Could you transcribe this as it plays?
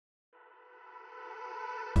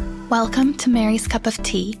Welcome to Mary's Cup of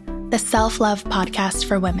Tea, the self-love podcast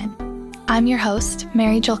for women. I'm your host,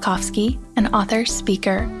 Mary Jolkowski, an author,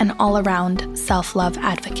 speaker, and all-around self-love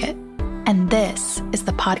advocate. And this is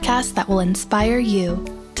the podcast that will inspire you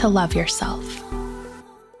to love yourself.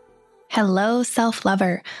 Hello,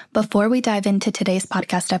 self-lover. Before we dive into today's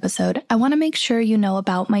podcast episode, I want to make sure you know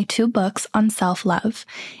about my 2 books on self-love.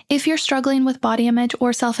 If you're struggling with body image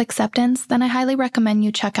or self-acceptance, then I highly recommend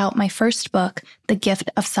you check out my first book, The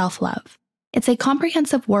Gift of Self-Love. It's a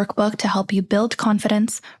comprehensive workbook to help you build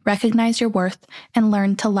confidence, recognize your worth, and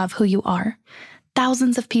learn to love who you are.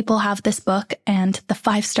 Thousands of people have this book, and the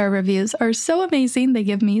 5-star reviews are so amazing. They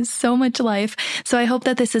give me so much life. So I hope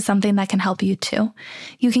that this is something that can help you too.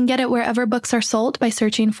 You can get it wherever books are sold by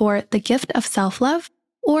searching for The Gift of Self-Love,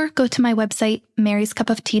 or go to my website,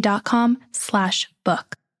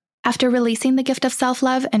 maryscupoftee.com/book. After releasing The Gift of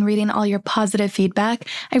Self-Love and reading all your positive feedback,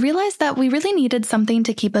 I realized that we really needed something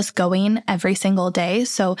to keep us going every single day.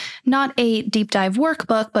 So not a deep dive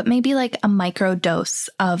workbook, but maybe like a micro dose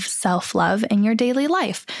of self-love in your daily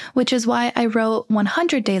life, which is why I wrote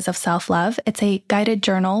 100 Days of Self-Love. It's a guided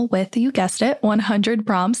journal with, you guessed it, 100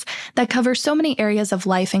 prompts that cover so many areas of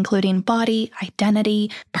life, including body,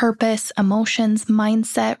 identity, purpose, emotions,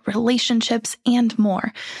 mindset, relationships, and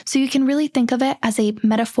more. So you can really think of it as a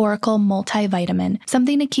metaphorical multivitamin,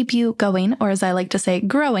 something to keep you going, or as I like to say,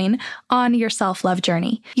 growing on your self-love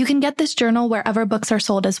journey. You can get this journal wherever books are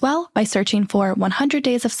sold as well by searching for 100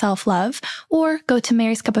 Days of Self-Love, or go to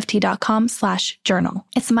maryscupoftee.com/journal.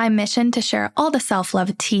 It's my mission to share all the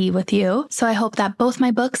self-love tea with you, so I hope that both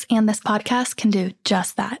my books and this podcast can do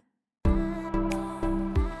just that.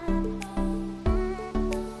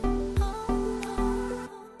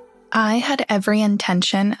 I had every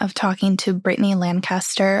intention of talking to Brittani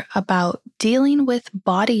Lancaster about dealing with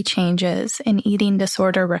body changes in eating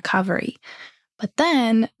disorder recovery. But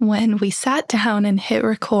then when we sat down and hit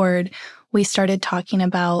record, we started talking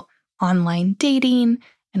about online dating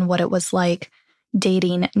and what it was like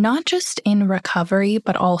dating, not just in recovery,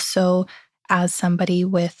 but also as somebody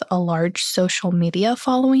with a large social media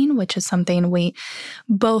following, which is something we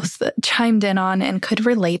both chimed in on and could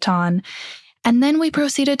relate on. And then we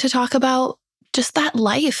proceeded to talk about just that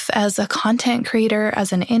life as a content creator,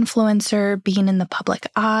 as an influencer, being in the public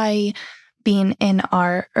eye, being in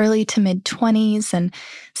our early to mid 20s and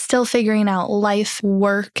still figuring out life,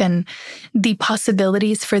 work, and the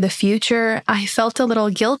possibilities for the future. I felt a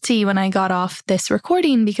little guilty when I got off this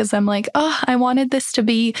recording because I'm like, I wanted this to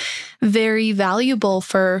be very valuable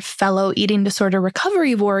for fellow eating disorder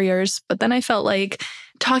recovery warriors. But then I felt like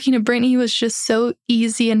talking to Brittani was just so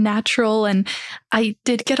easy and natural, and I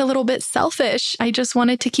did get a little bit selfish. I just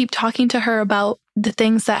wanted to keep talking to her about the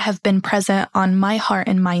things that have been present on my heart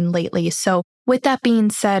and mind lately. So with that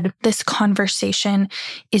being said, this conversation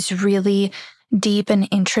is really deep and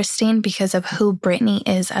interesting because of who Brittani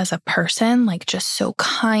is as a person, like just so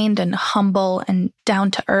kind and humble and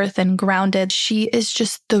down to earth and grounded. She is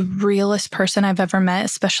just the realest person I've ever met,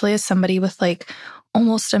 especially as somebody with like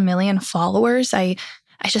almost 1 million followers. I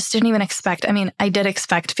just didn't even expect. I mean, I did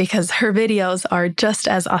expect because her videos are just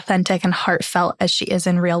as authentic and heartfelt as she is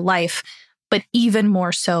in real life, but even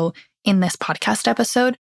more so in this podcast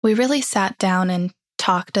episode. We really sat down and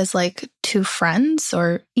talked as like 2 friends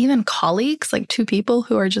or even colleagues, like 2 people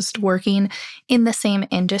who are just working in the same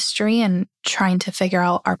industry and trying to figure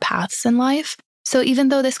out our paths in life. So even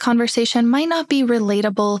though this conversation might not be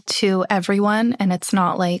relatable to everyone, and it's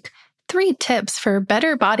not like 3 tips for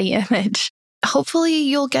better body image, hopefully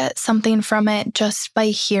you'll get something from it just by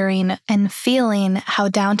hearing and feeling how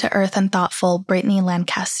down-to-earth and thoughtful Brittani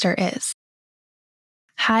Lancaster is.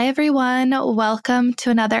 Hi, everyone. Welcome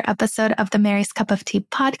to another episode of the Mary's Cup of Tea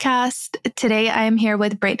podcast. Today, I am here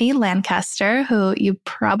with Brittani Lancaster, who you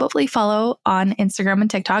probably follow on Instagram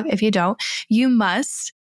and TikTok. If you don't, you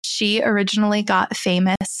must. She originally got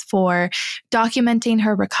famous for documenting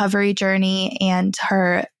her recovery journey and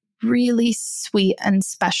her really sweet and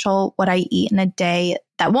special what I eat in a day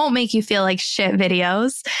that won't make you feel like shit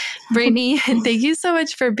videos. Brittani, thank you so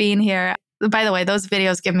much for being here. By the way, those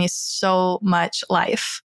videos give me so much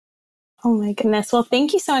life. Oh my goodness. Well,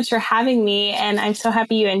 thank you so much for having me. And I'm so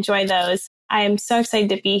happy you enjoy those. I am so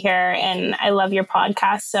excited to be here and I love your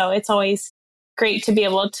podcast. So it's always great to be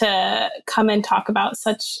able to come and talk about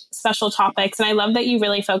such special topics. And I love that you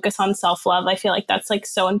really focus on self-love. I feel like that's like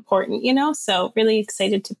so important, so really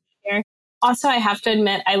excited to be here. Also, I have to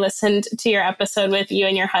admit, I listened to your episode with you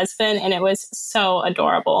and your husband and it was so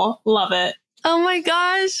adorable. Love it. Oh my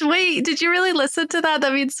gosh. Wait, did you really listen to that?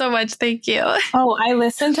 That means so much. Thank you. Oh, I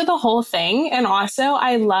listened to the whole thing. And also,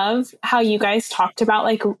 I love how you guys talked about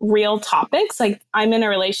like real topics. Like, I'm in a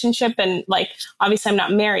relationship and like, obviously, I'm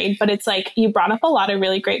not married, but it's like you brought up a lot of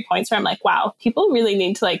really great points where I'm like, wow, people really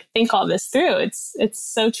need to like think all this through. It's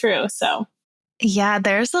so true. So, Yeah,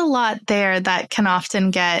 there's a lot there that can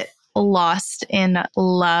often get lost in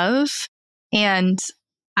love. And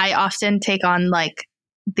I often take on like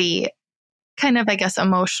the kind of, I guess,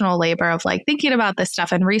 emotional labor of like thinking about this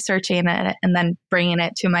stuff and researching it and then bringing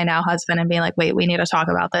it to my now husband and being like, wait, we need to talk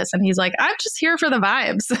about this. And he's like, I'm just here for the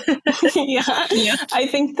vibes. yeah. Yeah. I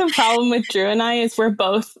think the problem with Drew and I is we're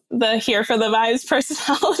both the here for the vibes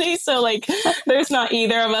personality. So like there's not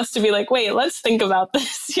either of us to be like, wait, let's think about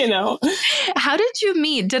this, you know? How did you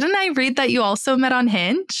meet? Didn't I read that you also met on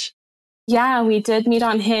Hinge? Yeah, we did meet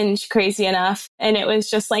on Hinge, crazy enough. And it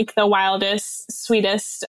was just like the wildest,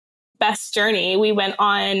 sweetest, best journey. We went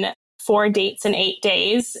on 4 dates in 8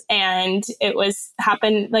 days and it was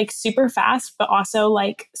happened like super fast, but also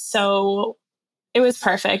like, so it was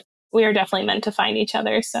perfect. We were definitely meant to find each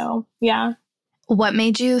other. So yeah. What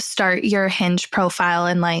made you start your Hinge profile?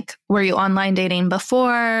 And like, were you online dating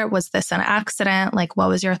before? Was this an accident? Like, what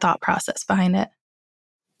was your thought process behind it?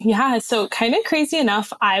 Yeah. So kind of crazy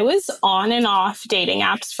enough, I was on and off dating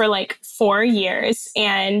apps for like 4 years.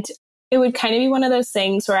 And it would kind of be one of those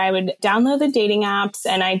things where I would download the dating apps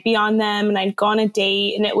and I'd be on them and I'd go on a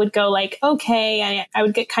date and it would go like, okay. And I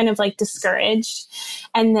would get kind of like discouraged.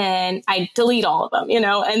 And then I'd delete all of them, you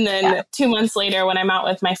know? And then 2 months later, when I'm out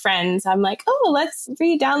with my friends, I'm like, oh, let's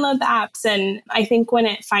re-download the apps. And I think when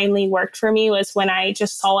it finally worked for me was when I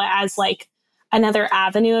just saw it as like another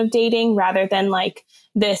avenue of dating rather than like,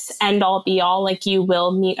 this end all be all, like you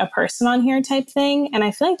will meet a person on here type thing. And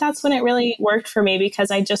I feel like that's when it really worked for me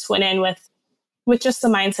because I just went in with just the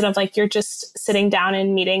mindset of like, you're just sitting down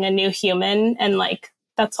and meeting a new human. And like,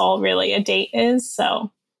 that's all really a date is.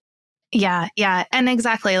 So Yeah. Yeah. And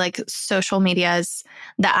exactly, like social media is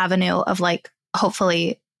the avenue of like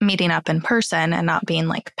hopefully meeting up in person and not being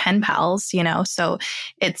like pen pals, you know? So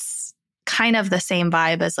it's kind of the same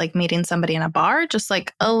vibe as like meeting somebody in a bar, just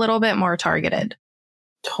like a little bit more targeted.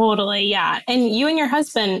 totally. Yeah. And you and your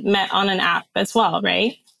husband met on an app as well,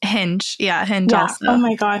 right? Hinge. Yeah. Hinge Yeah. also. Oh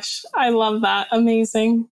my gosh. I love that.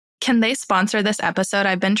 Amazing. Can they sponsor this episode?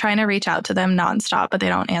 I've been trying to reach out to them nonstop, but they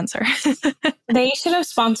don't answer. They should have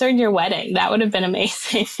sponsored your wedding. That would have been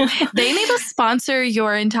amazing. They need to sponsor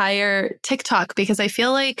your entire TikTok because I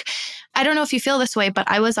feel like, I don't know if you feel this way, but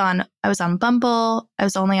I was on Bumble. I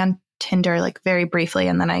was only on Tinder like very briefly.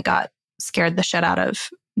 And then I got scared the shit out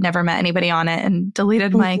of, never met anybody on it and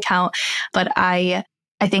deleted my account. But I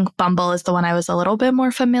think Bumble is the one I was a little bit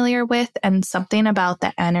more familiar with. And something about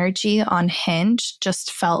the energy on Hinge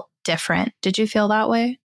just felt different. Did you feel that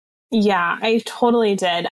way? Yeah, I totally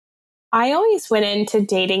did. I always went into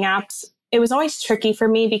dating apps. It was always tricky for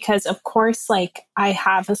me because, of course, like I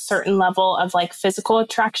have a certain level of like physical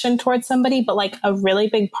attraction towards somebody, but like a really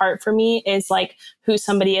big part for me is like who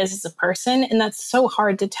somebody is as a person. And that's so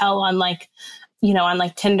hard to tell on like, you know, on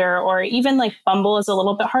like Tinder or even like Bumble is a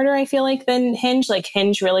little bit harder, I feel like, than Hinge. Like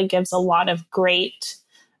Hinge really gives a lot of great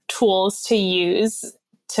tools to use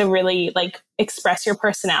to really like express your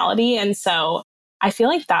personality. And so I feel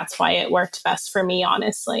like that's why it worked best for me,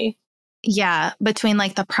 honestly. Yeah, between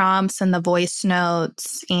like the prompts and the voice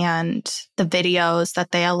notes and the videos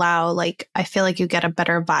that they allow, like I feel like you get a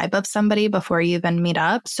better vibe of somebody before you even meet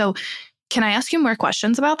up. So can I ask you more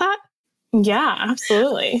questions about that? Yeah,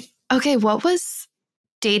 absolutely. Okay, what was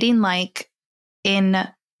dating like in,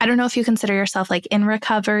 I don't know if you consider yourself like in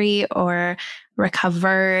recovery or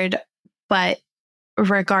recovered, but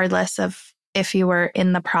regardless of if you were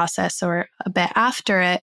in the process or a bit after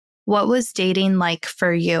it, what was dating like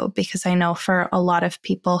for you? Because I know for a lot of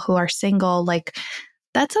people who are single, like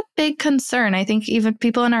that's a big concern. I think even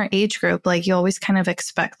people in our age group, like you always kind of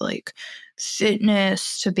expect like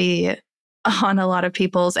fitness to be on a lot of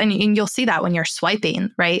people's, and you'll see that when you're swiping,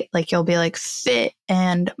 right? Like you'll be like fit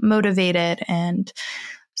and motivated and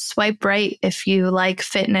swipe right if you like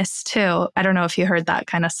fitness too. I don't know if you heard that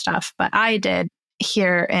kind of stuff, but I did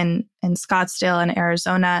here in Scottsdale in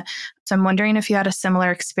Arizona. So I'm wondering if you had a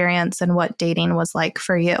similar experience and what dating was like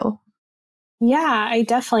for you. Yeah, I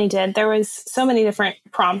definitely did. There was so many different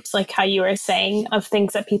prompts, like how you were saying, of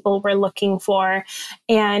things that people were looking for.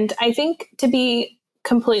 And I think to be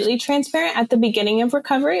completely transparent at the beginning of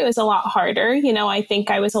recovery, it was a lot harder. You know, I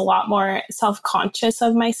think I was a lot more self-conscious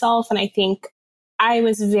of myself. And I think I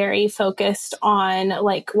was very focused on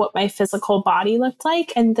like what my physical body looked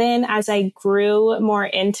like. And then as I grew more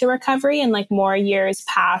into recovery and like more years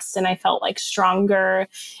passed and I felt like stronger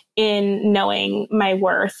in knowing my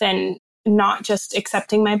worth and not just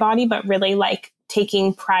accepting my body, but really like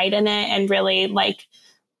taking pride in it and really like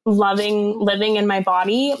loving living in my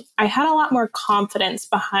body, I had a lot more confidence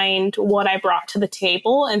behind what I brought to the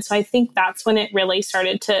table. And so I think that's when it really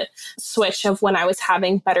started to switch of when I was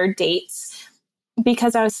having better dates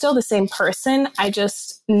because I was still the same person. I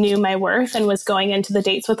just knew my worth and was going into the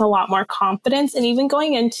dates with a lot more confidence and even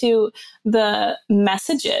going into the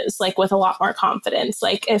messages like with a lot more confidence.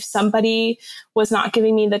 Like if somebody was not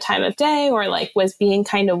giving me the time of day or like was being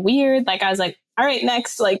kind of weird, like I was like, all right,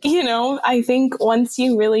 next, like, you know, I think once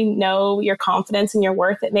you really know your confidence and your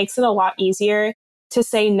worth, it makes it a lot easier to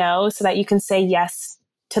say no so that you can say yes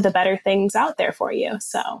to the better things out there for you.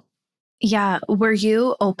 So, Yeah. Were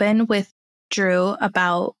you open with Drew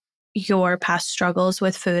about your past struggles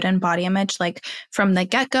with food and body image, like from the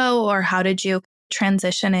get-go, or how did you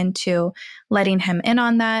transition into letting him in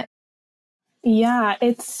on that? yeah,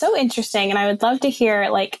 it's so interesting. And I would love to hear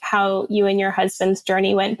like how you and your husband's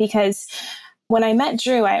journey went because when I met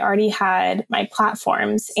Drew, I already had my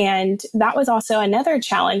platforms. And that was also another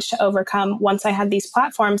challenge to overcome once I had these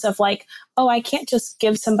platforms of like, oh, I can't just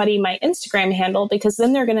give somebody my Instagram handle because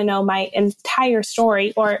then they're going to know my entire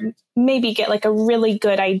story or maybe get like a really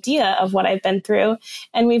good idea of what I've been through.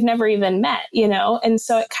 And we've never even met, you know? And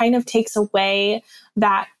so it kind of takes away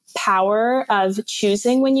that power of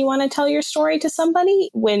choosing when you want to tell your story to somebody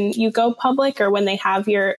when you go public or when they have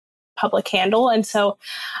your public handle. And so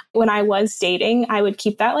when I was dating, I would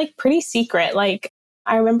keep that like pretty secret. Like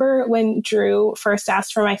I remember when Drew first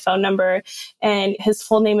asked for my phone number and his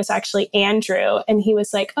full name is actually Andrew. And he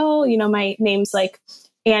was like, oh, you know, my name's like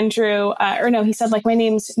Andrew, or no, he said like, my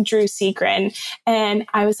name's Drew Seagren. And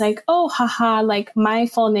I was like, oh, haha, like my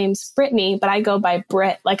full name's Brittany, but I go by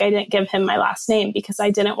Britt. Like I didn't give him my last name because I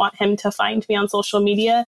didn't want him to find me on social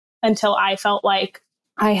media until I felt like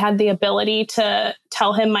I had the ability to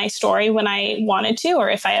tell him my story when I wanted to, or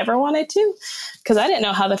if I ever wanted to, because I didn't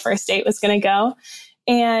know how the first date was going to go.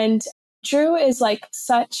 And Drew is like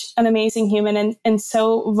such an amazing human and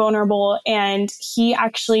so vulnerable. And he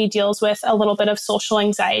actually deals with a little bit of social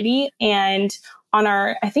anxiety. And on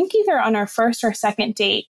our, I think either on our first or second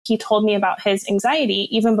date, he told me about his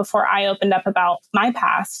anxiety even before I opened up about my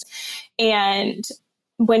past. And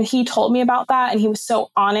when he told me about that and he was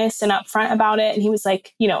so honest and upfront about it, and he was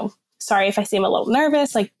like, you know, sorry if I seem a little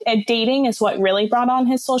nervous, like dating is what really brought on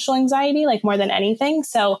his social anxiety, like more than anything.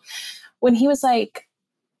 So when he was like,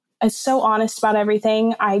 so honest about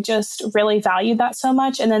everything, I just really valued that so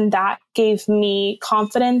much. And then that gave me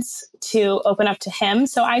confidence to open up to him.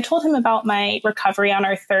 So I told him about my recovery on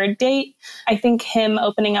our third date. I think him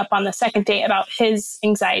opening up on the second date about his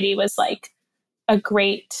anxiety was like a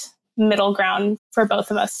great middle ground for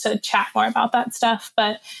both of us to chat more about that stuff.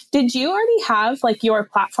 But did you already have like your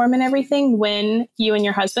platform and everything when you and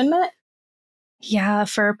your husband met? Yeah,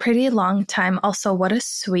 for a pretty long time. Also, what a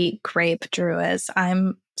sweet grape Drew is.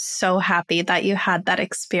 I'm so happy that you had that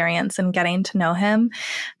experience and getting to know him.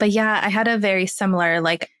 But yeah, I had a very similar,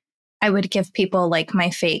 like, I would give people like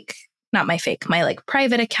my like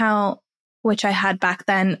private account, which I had back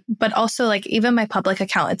then, but also like even my public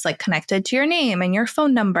account, it's like connected to your name and your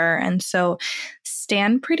phone number. And so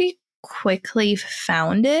Stan pretty quickly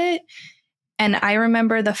found it. And I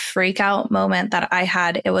remember the freak out moment that I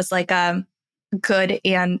had. It was like a good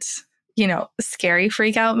and, scary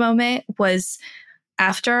freak out moment was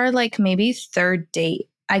after our like maybe third date.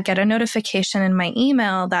 I get a notification in my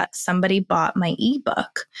email that somebody bought my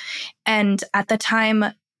ebook. And at the time,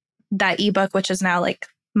 that ebook, which is now like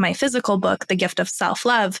my physical book, The Gift of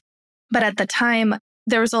Self-Love. But at the time,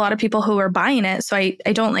 there was a lot of people who were buying it. So I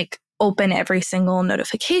don't like open every single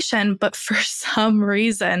notification, but for some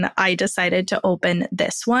reason, I decided to open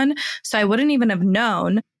this one. So I wouldn't even have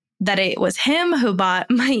known that it was him who bought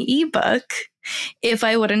my ebook if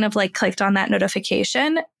I wouldn't have like clicked on that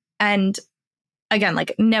notification. And again,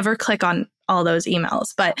 like never click on all those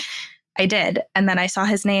emails, but I did. And then I saw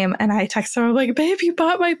his name and I texted him like, babe, you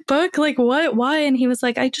bought my book. Like what? Why? And he was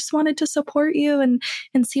like, I just wanted to support you and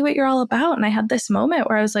see what you're all about. And I had this moment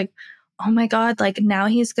where I was like, oh my God, like now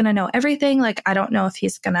he's going to know everything. Like, I don't know if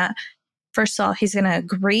he's going to, first of all, he's going to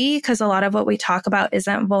agree because a lot of what we talk about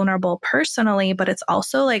isn't vulnerable personally, but it's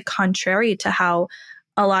also like contrary to how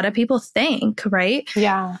a lot of people think, right?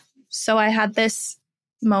 Yeah. So I had this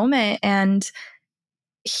moment and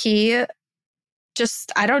he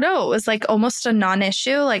just, I don't know, it was like almost a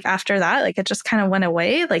non-issue. Like after that, like it just kind of went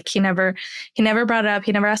away. Like he never brought it up.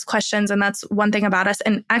 He never asked questions. And that's one thing about us.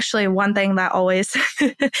 And actually one thing that always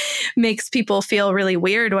makes people feel really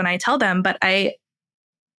weird when I tell them, but I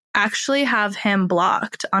actually have him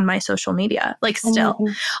blocked on my social media. Like still,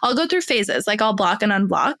 I'll go through phases. Like I'll block and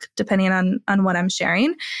unblock depending on what I'm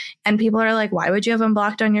sharing. And people are like, why would you have him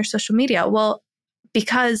blocked on your social media? Well,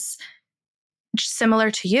 because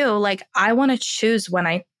similar to you, like I want to choose when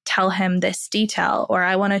I tell him this detail, or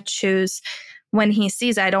I want to choose when he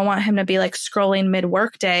sees it. I don't want him to be like scrolling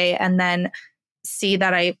mid-work day and then see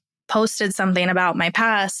that I posted something about my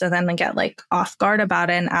past and then get like off guard about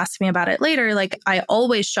it and ask me about it later. Like I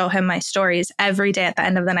always show him my stories every day at the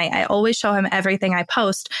end of the night. I always show him everything I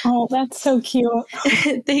post. Oh, that's so cute.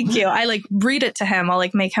 Thank you. I like read it to him. I'll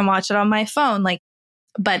like make him watch it on my phone. Like,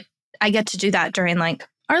 but I get to do that during like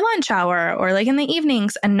our lunch hour or like in the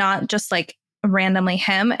evenings, and not just like randomly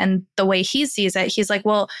him. And the way he sees it, he's like,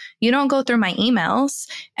 well, you don't go through my emails.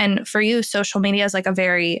 And for you, social media is like a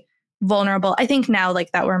very vulnerable. I think now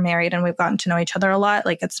like that we're married and we've gotten to know each other a lot,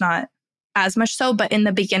 like it's not as much so. But in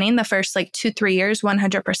the beginning, the first like 2-3 years,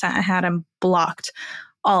 100% I had him blocked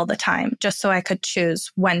all the time, just so I could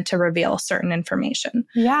choose when to reveal certain information.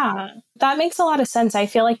 Yeah, that makes a lot of sense. I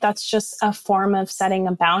feel like that's just a form of setting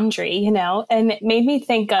a boundary, you know, and it made me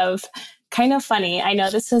think of kind of funny. I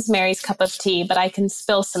know this is Mary's cup of tea, but I can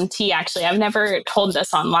spill some tea. Actually, I've never told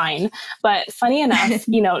this online, but funny enough,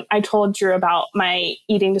 you know, I told Drew about my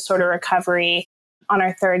eating disorder recovery on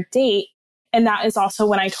our third date. And that is also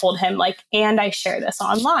when I told him, like, and I share this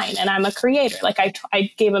online and I'm a creator. Like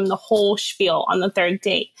I gave him the whole spiel on the third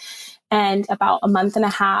date. And about a month and a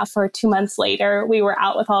half or 2 months later, we were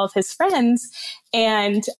out with all of his friends.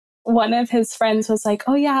 And one of his friends was like,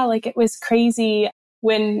 oh yeah, like it was crazy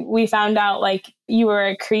when we found out like you were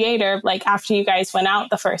a creator, like after you guys went out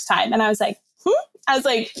the first time. And I was like, I was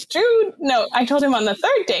like, Drew, no, I told him on the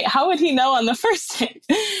third date. How would he know on the first date?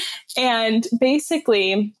 And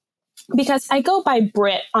basically, because I go by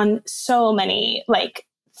Britt on so many like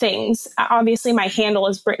things. Obviously, my handle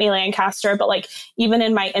is Brittani Lancaster, but like even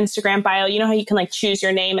in my Instagram bio, you know how you can like choose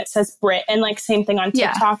your name? It says Britt, and like same thing on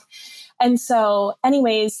TikTok. Yeah. And so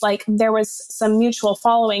anyways, like there was some mutual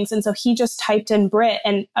followings. And so he just typed in Britt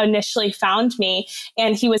and initially found me,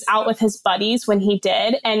 and he was out with his buddies when he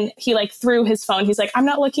did. And he like threw his phone. He's like, I'm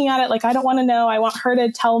not looking at it. Like, I don't want to know. I want her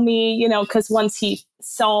to tell me, you know, because once he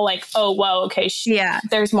saw like, oh, whoa, okay,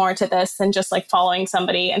 there's more to this than just like following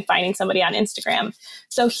somebody and finding somebody on Instagram.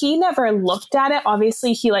 So he never looked at it.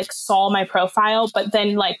 Obviously, he like saw my profile, but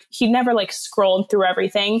then like he never like scrolled through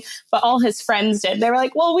everything. But all his friends did. They were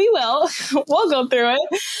like, well, we will. We'll go through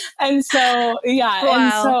it. And so, yeah. Wow.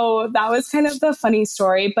 And so that was kind of the funny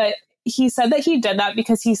story. But he said that he did that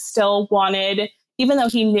because he still wanted, even though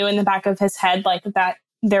he knew in the back of his head, like that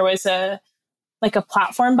there was a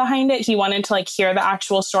platform behind it. He wanted to like hear the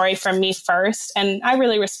actual story from me first. And I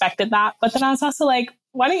really respected that. But then I was also like,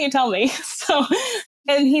 why don't you tell me? So,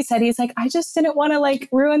 and he said, he's like, I just didn't want to like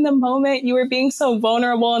ruin the moment. You were being so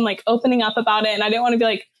vulnerable and like opening up about it. And I didn't want to be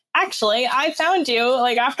like, actually, I found you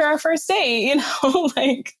like after our first date, you know,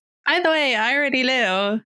 like. By the way, I already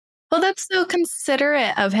knew. Well, that's so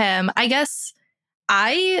considerate of him. I guess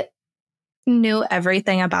I knew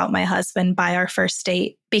everything about my husband by our first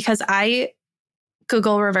date because I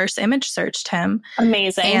Google reverse image searched him.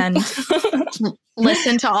 Amazing. And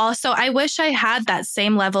listened to all. So I wish I had that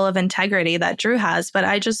same level of integrity that Drew has, but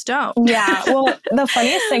I just don't. Yeah. Well, the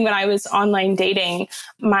funniest thing when I was online dating,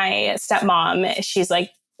 my stepmom, she's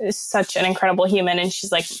like such an incredible human. And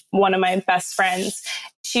she's like one of my best friends.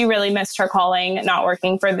 She really missed her calling not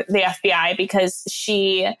working for the FBI because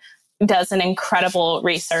she does an incredible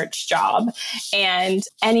research job. And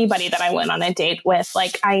anybody that I went on a date with,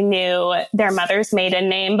 like I knew their mother's maiden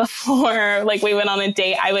name before like we went on a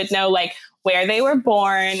date. I would know like where they were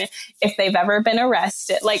born, if they've ever been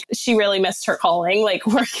arrested. Like she really missed her calling, like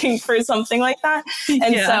working for something like that.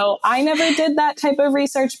 And so I never did that type of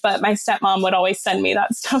research, but my stepmom would always send me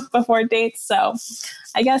that stuff before dates. So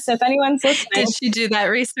I guess if anyone's listening. Did she do that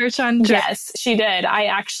research on Drew? Yes, she did. I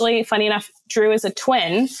actually, funny enough, Drew is a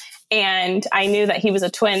twin. And I knew that he was a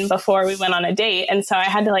twin before we went on a date. And so I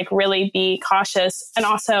had to like really be cautious. And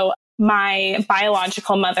also my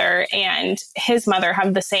biological mother and his mother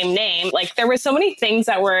have the same name. Like there were so many things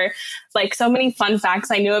that were like so many fun facts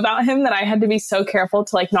I knew about him that I had to be so careful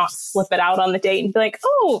to like not slip it out on the date and be like,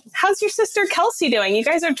 oh, how's your sister Kelsey doing? You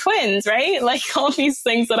guys are twins, right? Like all these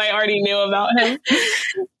things that I already knew about him.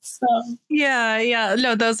 So Yeah.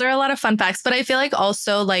 No, those are a lot of fun facts. But I feel like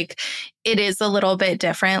also like it is a little bit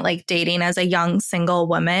different, like dating as a young single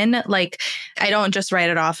woman. Like I don't just write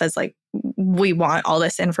it off as like, we want all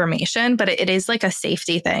this information, but it is like a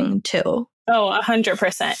safety thing too. Oh,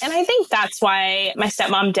 100%. And I think that's why my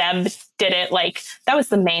stepmom, Deb, did it. Like that was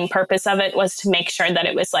the main purpose of it, was to make sure that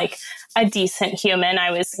it was like a decent human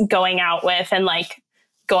I was going out with and like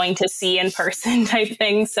going to see in person type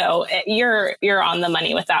thing. So you're on the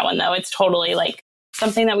money with that one, though. It's totally like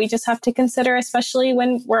something that we just have to consider, especially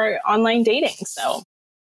when we're online dating. So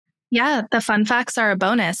yeah, the fun facts are a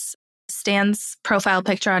bonus. Stan's profile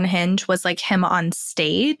picture on Hinge was like him on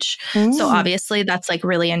stage. So obviously that's like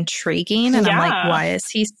really intriguing. And I'm like, why is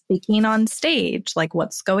he speaking on stage? Like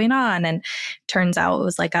what's going on? And turns out it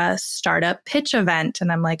was like a startup pitch event.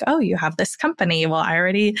 And I'm like, oh, you have this company. Well, I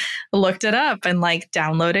already looked it up and like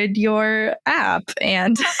downloaded your app.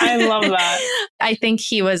 And I love that. I think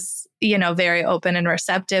he was, very open and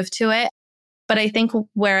receptive to it. But I think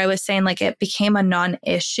where I was saying like it became a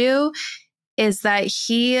non-issue is that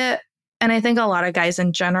and I think a lot of guys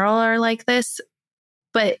in general are like this,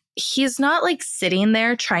 but he's not like sitting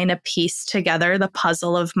there trying to piece together the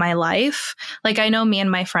puzzle of my life. Like I know me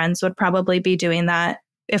and my friends would probably be doing that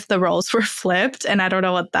if the roles were flipped, and I don't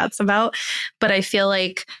know what that's about, but I feel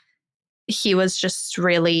like he was just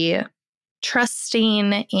really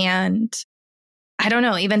trusting, and I don't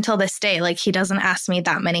know, even till this day, like he doesn't ask me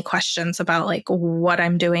that many questions about like what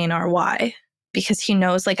I'm doing or why, because he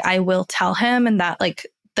knows like I will tell him, and that like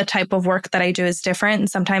the type of work that I do is different. And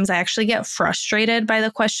sometimes I actually get frustrated by the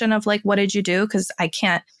question of like, what did you do? Because I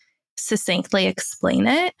can't succinctly explain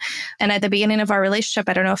it. And at the beginning of our relationship,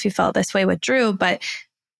 I don't know if you felt this way with Drew, but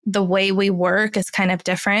the way we work is kind of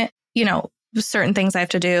different. Certain things I have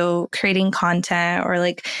to do, creating content or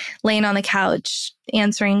like laying on the couch,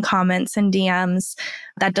 answering comments and DMs,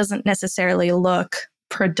 that doesn't necessarily look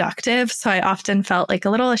productive. So I often felt like a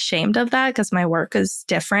little ashamed of that because my work is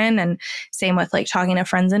different. And same with like talking to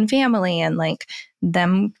friends and family and like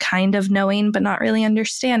them kind of knowing, but not really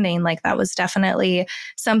understanding. Like that was definitely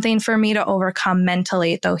something for me to overcome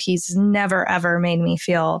mentally, though he's never, ever made me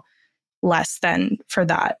feel less than for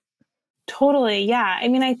that. Totally. Yeah. I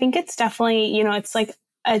mean, I think it's definitely,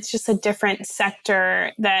 it's just a different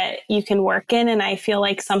sector that you can work in. And I feel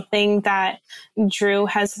like something that Drew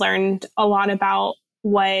has learned a lot about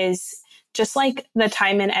was just like the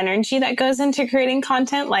time and energy that goes into creating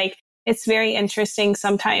content. Like it's very interesting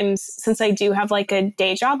sometimes, since I do have like a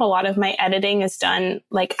day job, a lot of my editing is done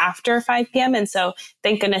like after 5 p.m. And so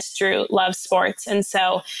thank goodness Drew loves sports. And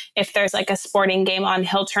so if there's like a sporting game on,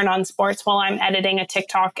 he'll turn on sports while I'm editing a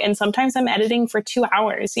TikTok. And sometimes I'm editing for 2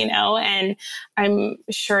 hours, and I'm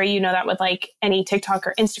sure that with like any TikTok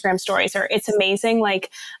or Instagram stories, or it's amazing. Like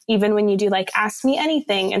even when you do like Ask Me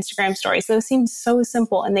Anything Instagram stories, those seem so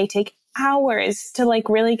simple and they take hours to like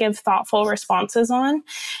really give thoughtful responses on.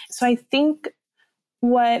 So I think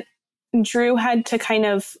what Drew had to kind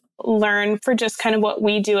of learn for just kind of what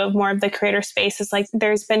we do of more of the creator space is like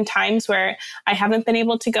there's been times where I haven't been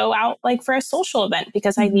able to go out like for a social event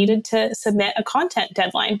because I needed to submit a content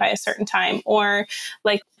deadline by a certain time, or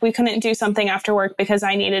like we couldn't do something after work because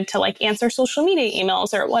I needed to like answer social media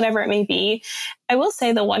emails or whatever it may be. I will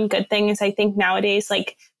say the one good thing is I think nowadays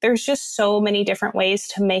like there's just so many different ways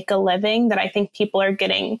to make a living that I think people are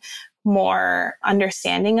getting more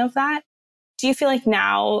understanding of that. Do you feel like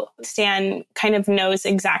now Stan kind of knows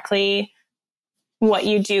exactly what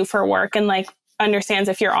you do for work and like understands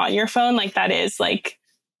if you're on your phone, like that is like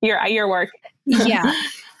your work? Yeah.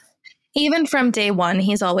 Even from day one,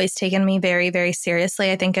 he's always taken me very, very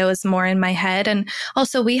seriously. I think it was more in my head. And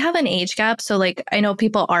also we have an age gap. So like, I know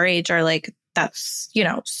people our age are like, that's,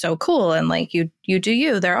 so cool. And like, you do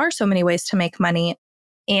you. There are so many ways to make money.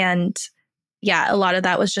 And yeah, a lot of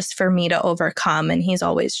that was just for me to overcome. And he's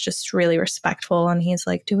always just really respectful. And he's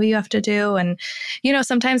like, do what you have to do. And,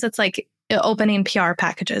 sometimes it's like opening PR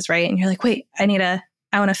packages, right? And you're like, wait, I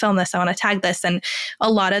want to film this. I want to tag this. And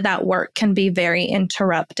a lot of that work can be very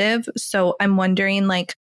interruptive. So I'm wondering,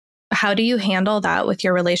 like, how do you handle that with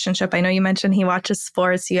your relationship? I know you mentioned he watches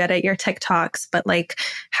sports, you edit your TikToks, but like,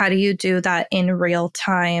 how do you do that in real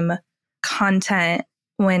time content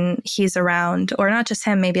when he's around, or not just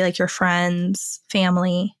him, maybe like your friends,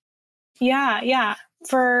 family? Yeah.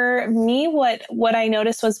 For me, what I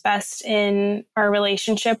noticed was best in our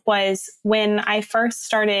relationship was when I first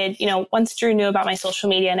started, once Drew knew about my social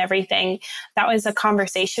media and everything, that was a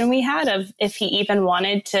conversation we had of if he even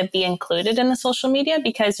wanted to be included in the social media,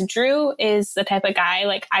 because Drew is the type of guy,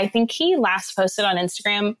 like, I think he last posted on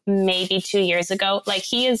Instagram maybe 2 years ago. Like,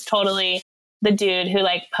 he is totally the dude who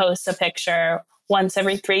like posts a picture once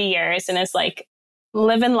every 3 years and is like,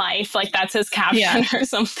 living life, like that's his caption or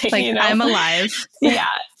something, like, I'm alive. Yeah.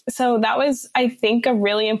 So that was, I think, a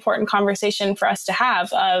really important conversation for us to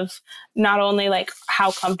have of not only like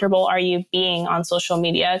how comfortable are you being on social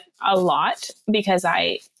media a lot, because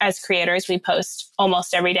as creators, we post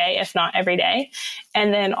almost every day, if not every day.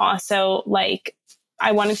 And then also like,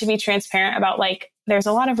 I wanted to be transparent about like, there's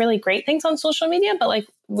a lot of really great things on social media, but like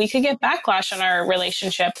we could get backlash on our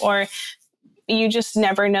relationship, or you just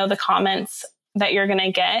never know the comments that you're going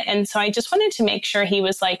to get. And so I just wanted to make sure he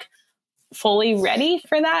was like fully ready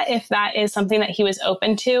for that, if that is something that he was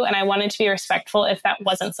open to. And I wanted to be respectful if that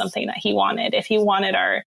wasn't something that he wanted, if he wanted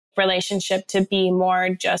our relationship to be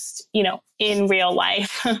more just, in real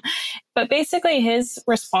life. But basically his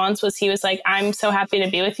response was, he was like, I'm so happy to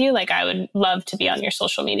be with you. Like, I would love to be on your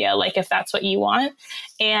social media, like if that's what you want.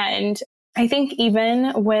 And I think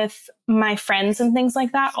even with my friends and things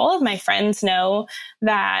like that, all of my friends know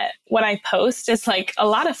that what I post is like a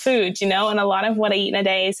lot of food, and a lot of what I eat in a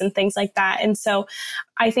day and things like that. And so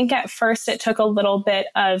I think at first it took a little bit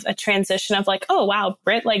of a transition of like, oh, wow,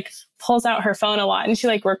 Britt like pulls out her phone a lot and she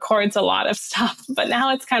like records a lot of stuff. But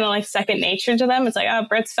now it's kind of like second nature to them. It's like, oh,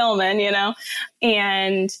 Britt's filming,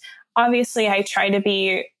 And obviously I try to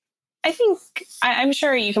be, I think, I'm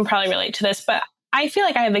sure you can probably relate to this, but I feel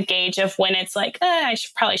like I have a gauge of when it's like, I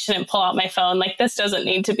probably shouldn't pull out my phone. Like, this doesn't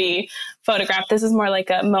need to be photographed. This is more like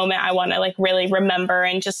a moment I want to like really remember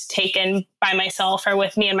and just take in by myself or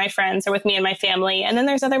with me and my friends or with me and my family. And then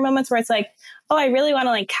there's other moments where it's like, oh, I really want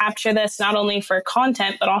to like capture this, not only for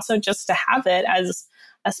content, but also just to have it as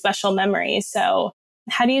a special memory. So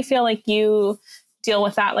how do you feel like you deal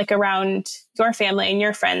with that, like around your family and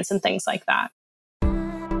your friends and things like that?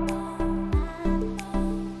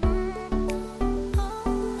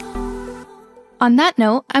 On that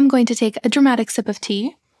note, I'm going to take a dramatic sip of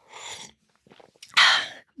tea.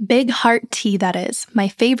 Big Heart Tea, that is. My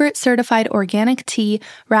favorite certified organic tea,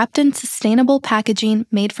 wrapped in sustainable packaging,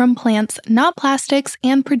 made from plants, not plastics,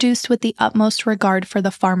 and produced with the utmost regard for the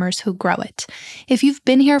farmers who grow it. If you've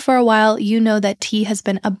been here for a while, you know that tea has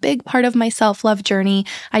been a big part of my self-love journey.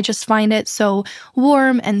 I just find it so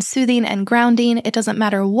warm and soothing and grounding. It doesn't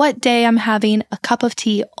matter what day I'm having, a cup of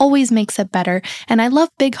tea always makes it better. And I love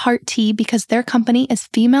Big Heart Tea because their company is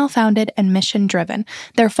female-founded and mission-driven.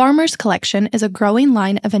 Their Farmers Collection is a growing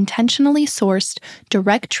line of intentionally sourced,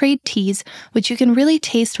 direct trade teas, which you can really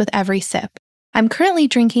taste with every sip. I'm currently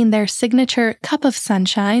drinking their signature Cup of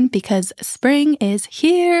Sunshine because spring is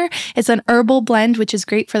here. It's an herbal blend, which is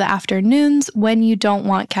great for the afternoons when you don't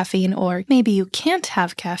want caffeine, or maybe you can't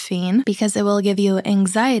have caffeine because it will give you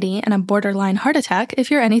anxiety and a borderline heart attack if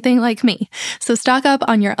you're anything like me. So stock up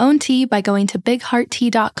on your own tea by going to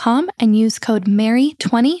bighearttea.com and use code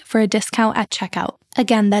MARY20 for a discount at checkout.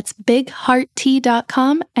 Again, that's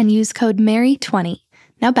bighearttea.com and use code MARY20.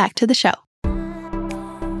 Now back to the show.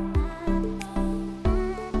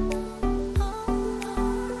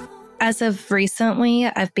 As of recently,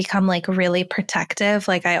 I've become like really protective.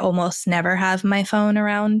 Like, I almost never have my phone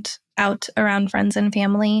out around friends and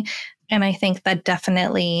family. And I think that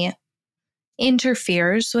definitely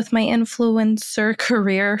interferes with my influencer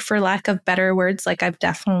career, for lack of better words. Like, I've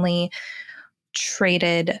definitely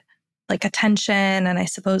traded like attention and I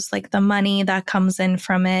suppose like the money that comes in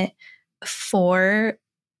from it for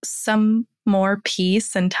some more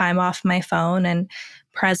peace and time off my phone and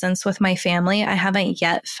presence with my family. I haven't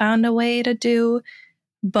yet found a way to do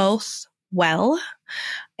both well.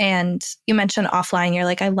 And you mentioned offline, you're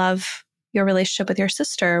like, I love your relationship with your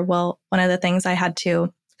sister. Well, one of the things I had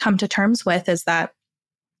to come to terms with is that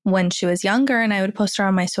when she was younger and I would post her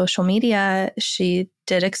on my social media, she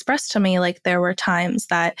did express to me like there were times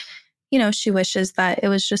that, she wishes that it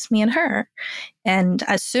was just me and her. And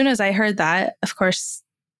as soon as I heard that, of course,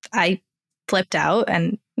 I flipped out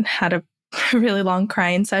and had a really long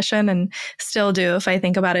crying session, and still do if I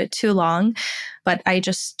think about it too long. But I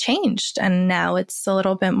just changed. And now it's a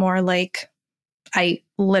little bit more like I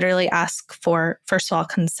literally ask for, first of all,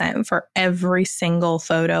 consent for every single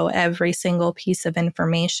photo, every single piece of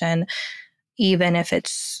information, even if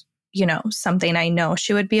it's, something I know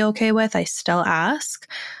she would be okay with, I still ask.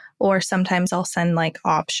 Or sometimes I'll send like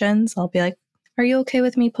options. I'll be like, are you okay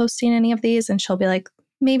with me posting any of these? And she'll be like,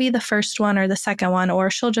 maybe the first one or the second one, or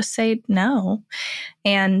she'll just say no.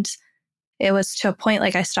 And it was to a point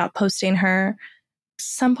like I stopped posting her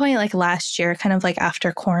some point like last year, kind of like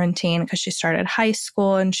after quarantine, because she started high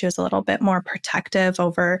school and she was a little bit more protective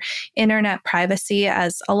over internet privacy,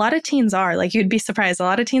 as a lot of teens are. Like, you'd be surprised. A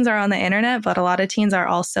lot of teens are on the internet, but a lot of teens are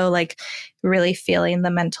also like really feeling the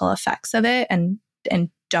mental effects of it and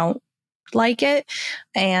don't like it.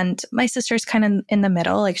 And my sister's kind of in the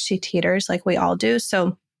middle, like she teeters like we all do.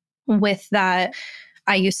 So with that,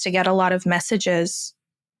 I used to get a lot of messages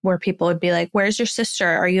where people would be like, where's your sister?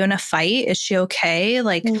 Are you in a fight? Is she okay?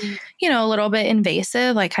 Like, a little bit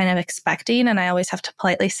invasive, like kind of expecting. And I always have to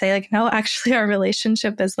politely say like, no, actually our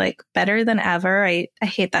relationship is like better than ever. I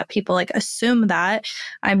hate that people like assume that.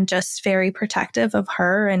 I'm just very protective of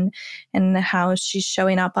her and how she's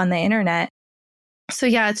showing up on the internet. So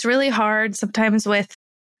yeah, it's really hard sometimes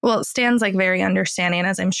Stan's like very understanding,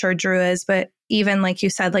 as I'm sure Drew is, but even like you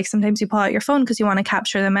said, like sometimes you pull out your phone because you want to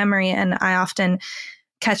capture the memory. And I often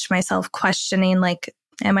catch myself questioning, like,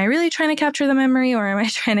 am I really trying to capture the memory, or am I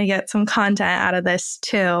trying to get some content out of this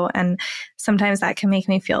too? And sometimes that can make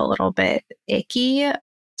me feel a little bit icky.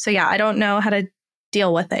 So yeah, I don't know how to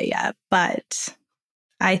deal with it yet, but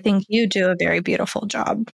I think you do a very beautiful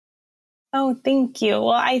job. Oh, thank you.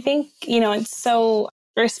 Well, I think, it's so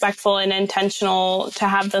respectful and intentional to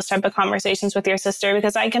have those type of conversations with your sister,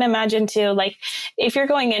 because I can imagine too, like if you're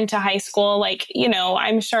going into high school, like,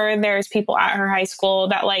 I'm sure there's people at her high school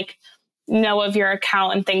that like know of your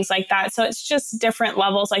account and things like that. So it's just different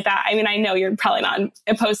levels like that. I mean, I know you're probably not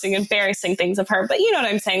posting embarrassing things of her, but you know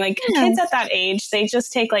what I'm saying? Like kids at that age, they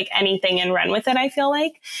just take like anything and run with it, I feel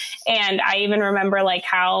like. And I even remember like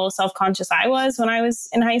how self-conscious I was when I was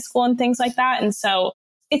in high school and things like that. And so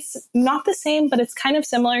it's not the same, but it's kind of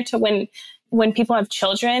similar to when people have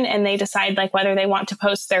children and they decide like whether they want to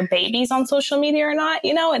post their babies on social media or not.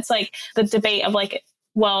 It's like the debate of like,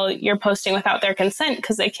 well, you're posting without their consent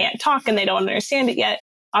because they can't talk and they don't understand it yet.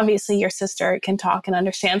 Obviously, your sister can talk and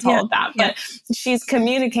understands all of that, but she's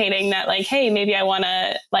communicating that like, hey, maybe I want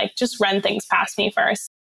to like just run things past me first.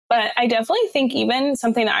 But I definitely think even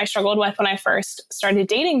something that I struggled with when I first started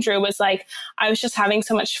dating Drew was like, I was just having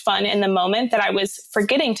so much fun in the moment that I was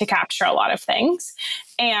forgetting to capture a lot of things.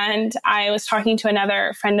 And I was talking to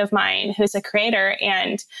another friend of mine who's a creator,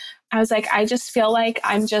 and I was like, I just feel like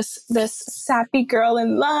I'm just this sappy girl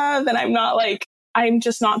in love. And I'm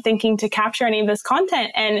just not thinking to capture any of this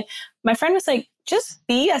content. And my friend was like, just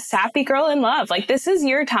be a sappy girl in love. Like, this is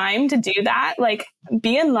your time to do that. Like,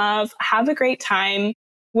 be in love, have a great time.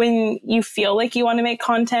 When you feel like you want to make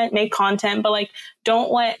content, but like,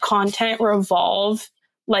 don't let content revolve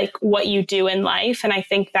like what you do in life. And I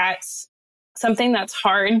think that's something that's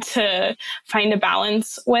hard to find a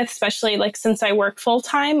balance with, especially like since I work full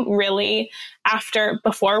time, really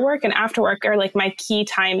before work and after work are like my key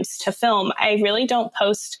times to film. I really don't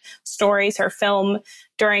post stories or film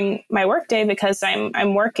during my workday because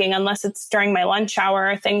I'm working, unless it's during my lunch hour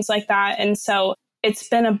or things like that. And so it's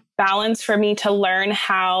been a balance for me to learn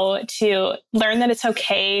that it's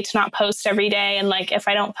okay to not post every day. And like, if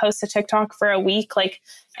I don't post a TikTok for a week, like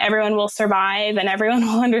everyone will survive and everyone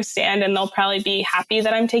will understand and they'll probably be happy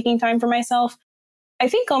that I'm taking time for myself. I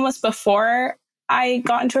think almost before I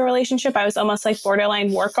got into a relationship, I was almost like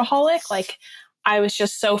borderline workaholic. Like I was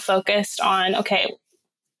just so focused on, okay,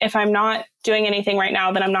 if I'm not doing anything right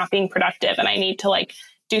now, then I'm not being productive and I need to like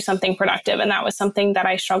do something productive. And that was something that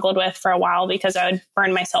I struggled with for a while because I would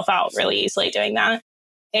burn myself out really easily doing that.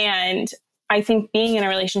 And I think being in a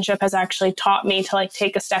relationship has actually taught me to like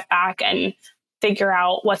take a step back and figure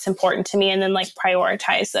out what's important to me and then like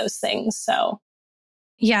prioritize those things. So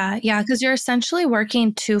yeah, because you're essentially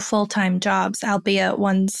working 2 full-time jobs, albeit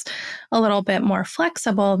one's a little bit more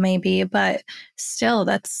flexible maybe, but still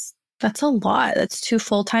that's a lot. That's 2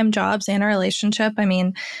 full-time jobs and a relationship. I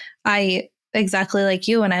mean, exactly like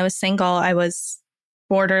you, when I was single, I was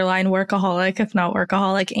borderline workaholic, if not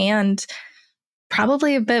workaholic, and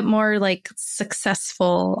probably a bit more like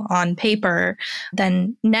successful on paper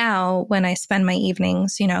than now when I spend my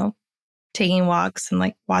evenings, taking walks and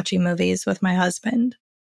like watching movies with my husband.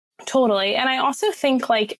 Totally. And I also think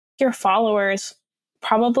like your followers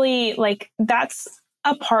probably like that's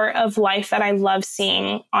a part of life that I love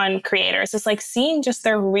seeing on creators. It's like seeing just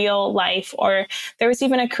their real life. Or there was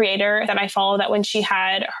even a creator that I follow that when she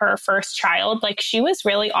had her first child, like she was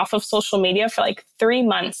really off of social media for like 3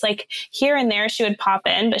 months. Like here and there she would pop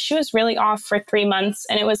in, but she was really off for 3 months.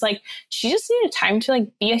 And it was like, she just needed time to like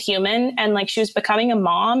be a human. And like she was becoming a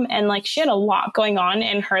mom and like she had a lot going on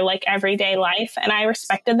in her like everyday life. And I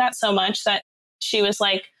respected that so much that she was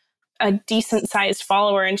like, a decent sized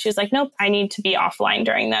follower. And she was like, nope, I need to be offline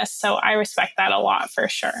during this. So I respect that a lot for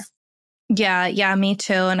sure. Yeah, me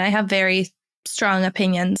too. And I have very strong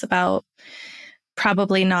opinions about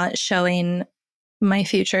probably not showing my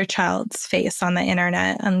future child's face on the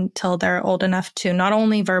internet until they're old enough to not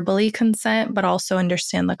only verbally consent, but also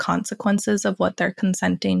understand the consequences of what they're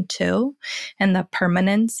consenting to and the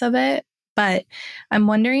permanence of it. But I'm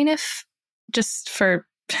wondering if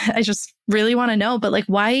I just really want to know, but like,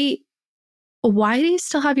 why do you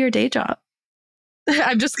still have your day job?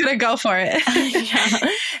 I'm just going to go for it. Yeah.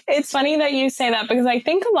 It's funny that you say that because I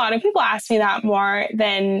think a lot of people ask me that more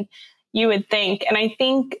than you would think. And I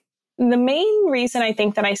think the main reason I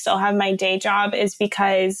think that I still have my day job is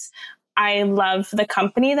because I love the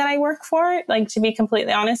company that I work for, like to be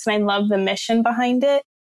completely honest, and I love the mission behind it.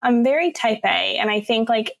 I'm very type A. And I think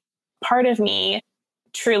like part of me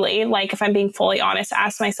truly, like if I'm being fully honest,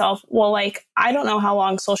 ask myself, well, like, I don't know how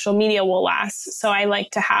long social media will last. So I like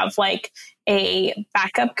to have like a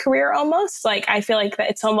backup career almost. Like I feel like that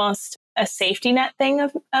it's almost a safety net thing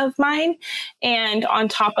of mine. And on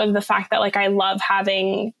top of the fact that like I love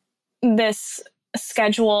having this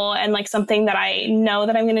schedule and like something that I know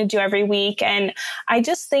that I'm going to do every week. And I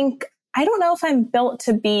just think, I don't know if I'm built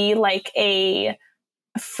to be like a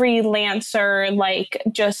freelancer, like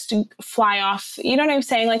just fly off. You know what I'm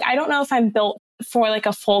saying? Like, I don't know if I'm built for like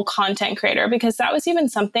a full content creator because that was even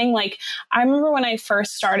something like, I remember when I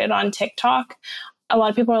first started on TikTok, a lot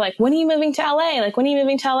of people were like, when are you moving to LA? Like, when are you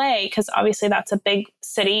moving to LA? Because obviously that's a big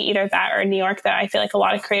city, either that or New York that I feel like a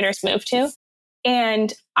lot of creators move to.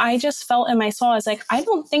 And I just felt in my soul, I was like, I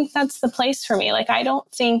don't think that's the place for me. Like, I don't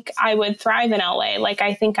think I would thrive in LA. Like,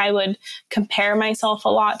 I think I would compare myself a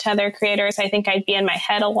lot to other creators. I think I'd be in my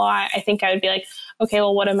head a lot. I think I would be like, okay,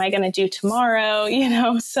 well, what am I going to do tomorrow? You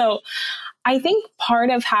know? So I think part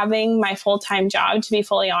of having my full-time job, to be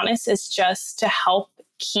fully honest, is just to help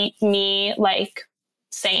keep me like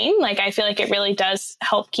sane. Like, I feel like it really does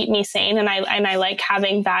help keep me sane. And I like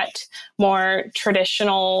having that more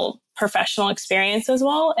traditional professional experience as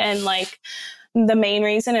well. And like the main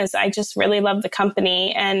reason is I just really love the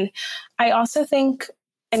company. And I also think,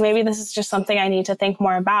 and maybe this is just something I need to think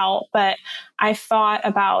more about, but I thought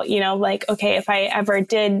about, you know, like, okay, if I ever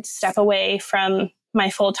did step away from my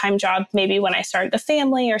full-time job, maybe when I started the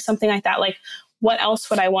family or something like that, like what else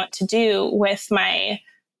would I want to do with my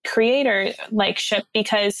creator like ship?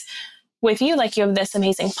 Because with you, like you have this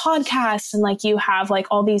amazing podcast and like you have like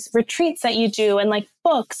all these retreats that you do and like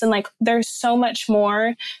books and like there's so much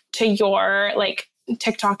more to your like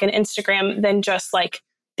TikTok and Instagram than just like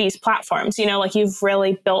these platforms, you know, like you've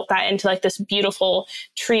really built that into like this beautiful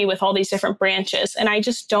tree with all these different branches. And I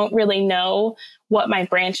just don't really know what my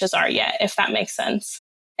branches are yet, if that makes sense.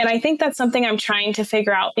 And I think that's something I'm trying to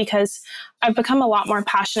figure out because I've become a lot more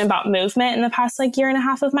passionate about movement in the past like year and a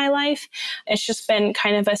half of my life. It's just been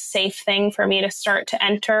kind of a safe thing for me to start to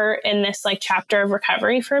enter in this like chapter of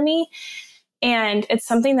recovery for me. And it's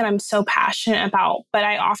something that I'm so passionate about, but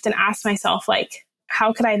I often ask myself, like,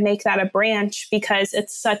 how could I make that a branch? Because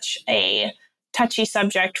it's such a touchy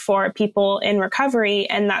subject for people in recovery.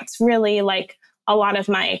 And that's really like a lot of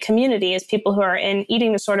my community is people who are in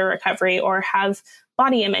eating disorder recovery or have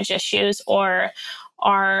body image issues or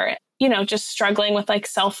are, you know, just struggling with like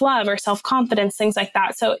self-love or self-confidence, things like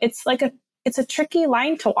that. So it's like it's a tricky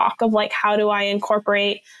line to walk of like, how do I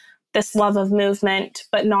incorporate this love of movement,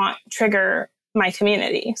 but not trigger my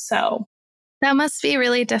community? So that must be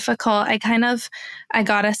really difficult. I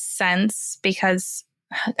got a sense because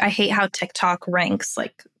I hate how TikTok ranks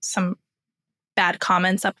like some bad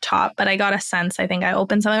comments up top, but I got a sense, I think I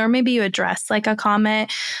opened something, or maybe you address like a comment,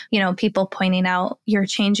 you know, people pointing out your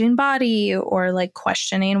changing body or like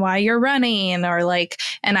questioning why you're running or like,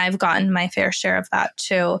 and I've gotten my fair share of that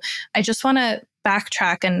too. I just want to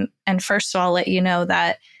backtrack and first of all, let you know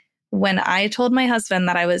that when I told my husband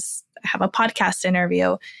that I have a podcast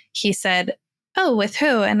interview, he said, oh, with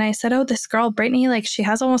who? And I said, oh, this girl, Brittani, like she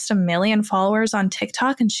has almost 1 million followers on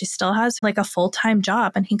TikTok and she still has like a full-time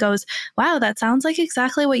job. And he goes, wow, that sounds like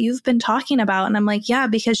exactly what you've been talking about. And I'm like, yeah,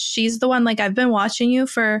 because she's the one, like I've been watching you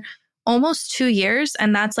for almost 2 years.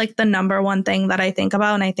 And that's like the number one thing that I think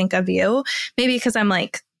about when I think of you. Maybe because I'm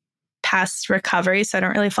like past recovery, so I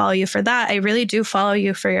don't really follow you for that. I really do follow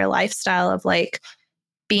you for your lifestyle of like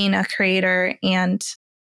being a creator and,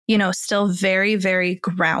 you know, still very, very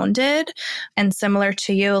grounded. And similar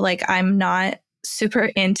to you, like I'm not super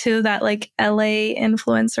into that like LA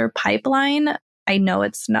influencer pipeline. I know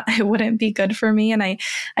it wouldn't be good for me. And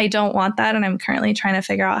I don't want that. And I'm currently trying to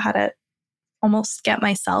figure out how to almost get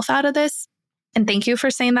myself out of this. And thank you for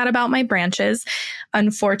saying that about my branches.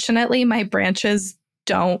 Unfortunately, my branches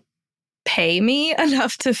don't pay me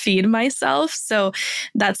enough to feed myself. So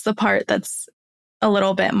that's the part that's a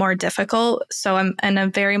little bit more difficult. So I'm in a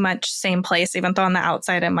very much same place, even though on the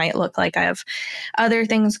outside it might look like I have other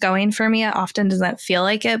things going for me. It often doesn't feel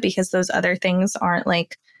like it because those other things aren't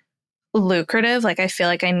like lucrative. Like I feel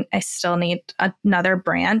like I still need another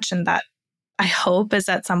branch, and that I hope is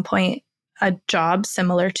at some point a job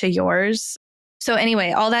similar to yours. So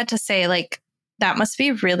anyway, all that to say, like that must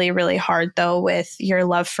be really, really hard though, with your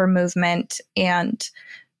love for movement and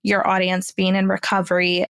your audience being in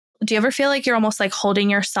recovery. Do you ever feel like you're almost like holding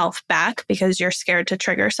yourself back because you're scared to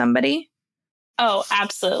trigger somebody? Oh,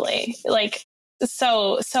 absolutely. Like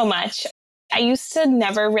so much. I used to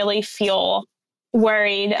never really feel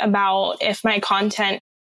worried about if my content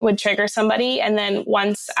would trigger somebody. And then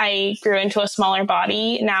once I grew into a smaller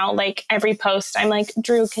body, now like every post, I'm like,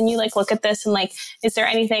 Drew, can you like look at this? And like, is there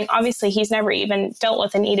anything, obviously he's never even dealt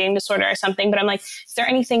with an eating disorder or something, but I'm like, is there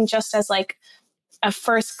anything just as like a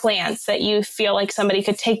first glance that you feel like somebody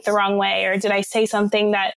could take the wrong way? Or did I say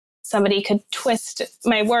something that somebody could twist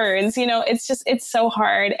my words? You know, it's so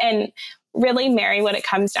hard. And really, Mary, what it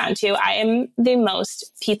comes down to, I am the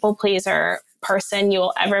most people pleaser person you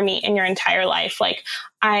will ever meet in your entire life. Like,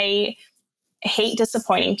 I hate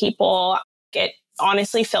disappointing people. It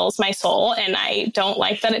honestly fills my soul, and I don't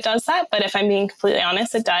like that it does that. But if I'm being completely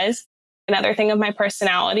honest, it does. Another thing of my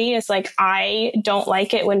personality is like, I don't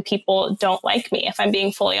like it when people don't like me. If I'm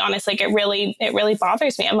being fully honest, like it really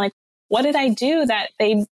bothers me. I'm like, what did I do that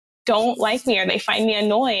they don't like me or they find me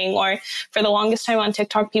annoying? Or for the longest time on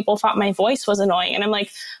TikTok, people thought my voice was annoying. And I'm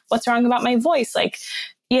like, what's wrong about my voice? Like,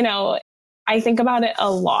 you know, I think about it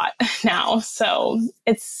a lot now. So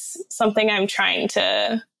it's something I'm trying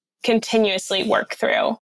to continuously work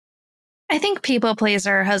through. I think people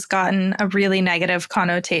pleaser has gotten a really negative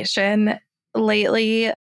connotation lately.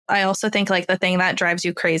 I also think like the thing that drives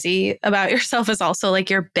you crazy about yourself is also like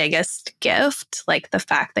your biggest gift, like the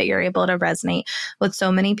fact that you're able to resonate with so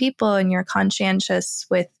many people and you're conscientious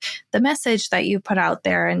with the message that you put out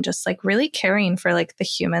there and just like really caring for like the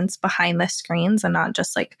humans behind the screens and not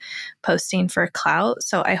just like posting for clout.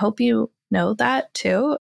 So I hope you know that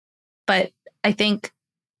too. But I think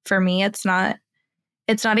for me, it's not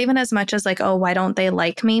even as much as like, oh, why don't they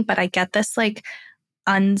like me? But I get this like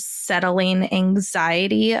unsettling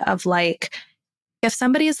anxiety of like, if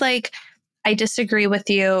somebody's like, I disagree with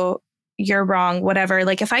you, you're wrong, whatever.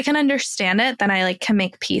 Like if I can understand it, then I like can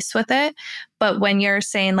make peace with it. But when you're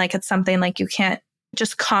saying like it's something like you can't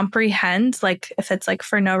just comprehend, like if it's like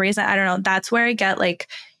for no reason, I don't know, that's where I get like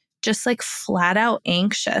just like flat out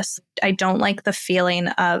anxious. I don't like the feeling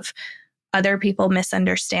of other people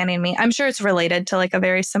misunderstanding me. I'm sure it's related to like a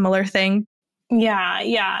very similar thing.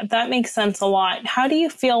 Yeah, that makes sense a lot. How do you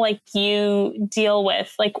feel like you deal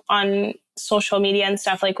with like on social media and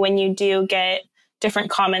stuff, like when you do get different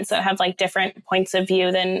comments that have like different points of view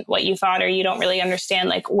than what you thought, or you don't really understand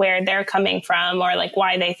like where they're coming from or like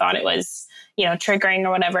why they thought it was, you know, triggering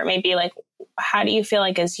or whatever it may be? Like, how do you feel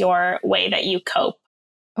like is your way that you cope?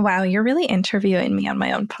 Wow, you're really interviewing me on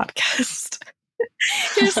my own podcast.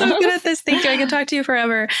 You're so good at this. Thank you. I can talk to you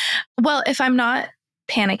forever. Well, if I'm not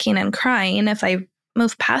panicking and crying, if I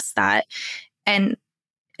move past that, and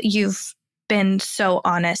you've been so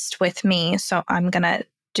honest with me, so I'm going to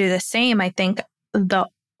do the same. I think the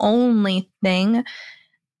only thing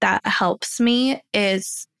that helps me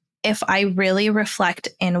is if I really reflect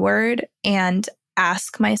inward and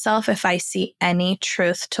ask myself if I see any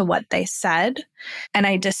truth to what they said and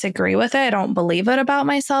I disagree with it, I don't believe it about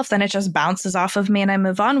myself, then it just bounces off of me and I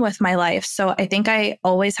move on with my life. So I think I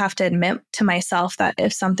always have to admit to myself that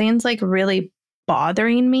if something's like really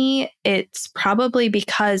bothering me, it's probably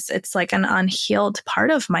because it's like an unhealed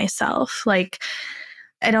part of myself. Like,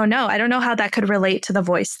 I don't know. I don't know how that could relate to the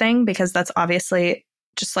voice thing, because that's obviously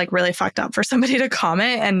just like really fucked up for somebody to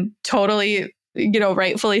comment, and totally, you know,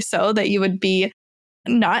 rightfully so, that you would be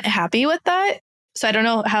not happy with that. So I don't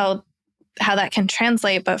know how that can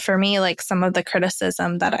translate. But for me, like some of the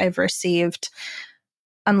criticism that I've received,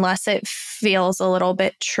 unless it feels a little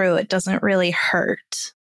bit true, it doesn't really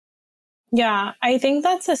hurt. Yeah, I think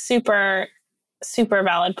that's a super, super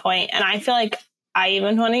valid point. And I feel like I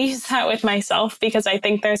even want to use that with myself, because I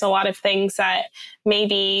think there's a lot of things that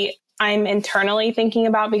maybe I'm internally thinking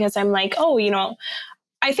about because I'm like, oh, you know,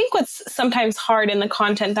 I think what's sometimes hard in the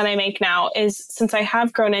content that I make now is, since I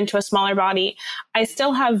have grown into a smaller body, I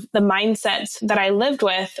still have the mindsets that I lived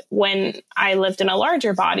with when I lived in a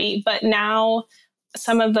larger body. But now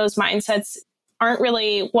some of those mindsets aren't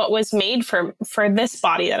really what was made for this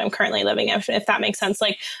body that I'm currently living in, if that makes sense.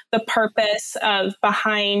 Like the purpose of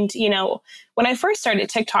behind, when I first started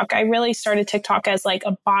TikTok, I really started TikTok as like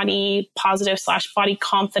a body positive / body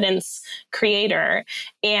confidence creator.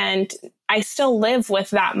 And I still live with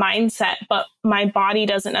that mindset, but my body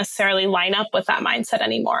doesn't necessarily line up with that mindset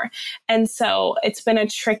anymore. And so it's been a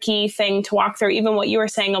tricky thing to walk through, even what you were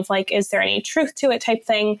saying of like, is there any truth to it type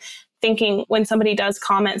thing? Thinking when somebody does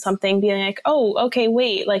comment something, being like, oh, okay,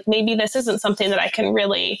 wait, like maybe this isn't something that I can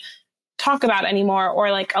really talk about anymore or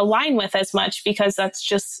like align with as much because that's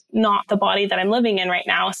just not the body that I'm living in right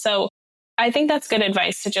now. So I think that's good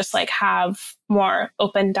advice to just like have more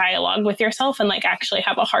open dialogue with yourself and like actually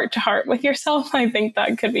have a heart to heart with yourself. I think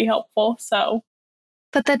that could be helpful. So,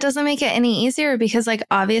 but that doesn't make it any easier because like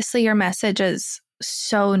obviously your message is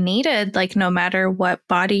so needed, like no matter what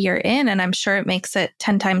body you're in. And I'm sure it makes it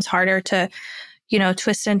 10 times harder to,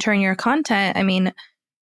 twist and turn your content. I mean,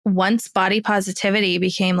 once body positivity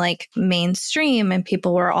became like mainstream and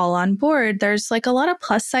people were all on board, there's like a lot of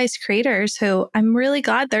plus size creators who I'm really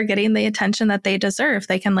glad they're getting the attention that they deserve.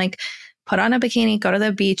 They can like put on a bikini, go to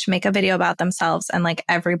the beach, make a video about themselves, and like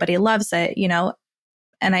everybody loves it,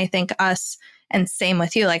 And I think us, and same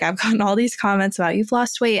with you, like I've gotten all these comments about you've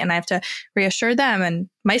lost weight and I have to reassure them and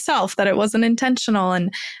myself that it wasn't intentional.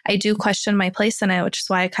 And I do question my place in it, which is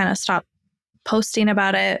why I kind of stopped posting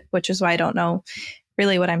about it, which is why I don't know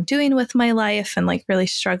really what I'm doing with my life and like really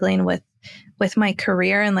struggling with my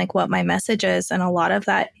career and like what my message is. And a lot of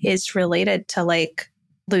that is related to like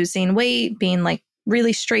losing weight, being like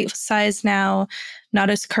really straight size now, not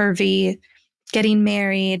as curvy, getting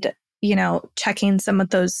married, checking some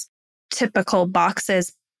of those typical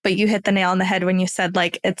boxes. But you hit the nail on the head when you said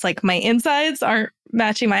like, it's like my insides aren't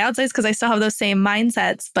matching my outsides because I still have those same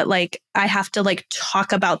mindsets, but like I have to like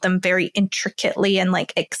talk about them very intricately and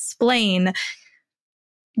like explain.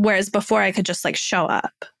 Whereas before I could just like show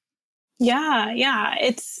up. Yeah.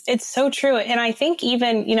 It's so true. And I think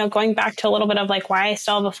even, going back to a little bit of like why I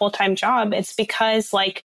still have a full-time job, it's because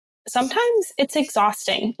like sometimes it's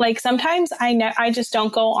exhausting. Like sometimes I just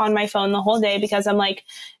don't go on my phone the whole day because I'm like,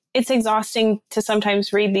 it's exhausting to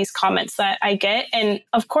sometimes read these comments that I get. And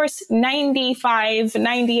of course,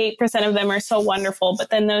 98% of them are so wonderful. But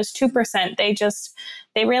then those 2%,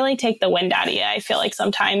 they really take the wind out of you, I feel like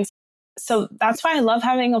sometimes. So that's why I love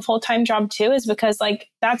having a full-time job too, is because like,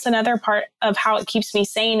 that's another part of how it keeps me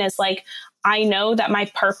sane is like, I know that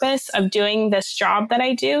my purpose of doing this job that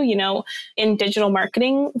I do, in digital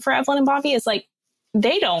marketing for Evelyn and Bobby is like,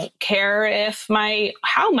 they don't care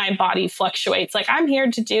how my body fluctuates. Like I'm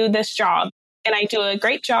here to do this job and I do a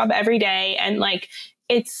great job every day. And like,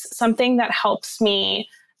 it's something that helps me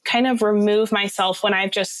kind of remove myself when I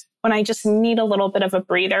just need a little bit of a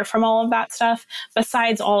breather from all of that stuff,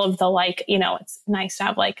 besides all of the like, it's nice to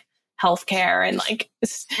have like healthcare and like,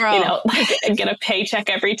 like get a paycheck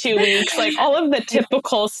every 2 weeks, like all of the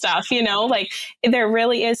typical stuff, like there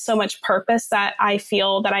really is so much purpose that I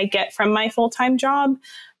feel that I get from my full-time job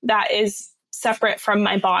that is separate from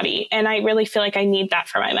my body. And I really feel like I need that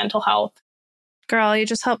for my mental health. Girl, you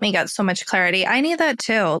just helped me get so much clarity. I need that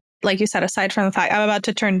too. Like you said, aside from the fact I'm about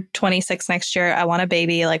to turn 26 next year, I want a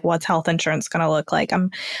baby. Like what's health insurance going to look like?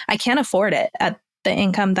 I can't afford it at the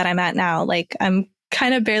income that I'm at now. Like I'm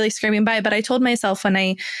kind of barely scraping by, but I told myself when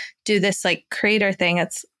I do this like creator thing,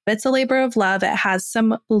 it's a labor of love. It has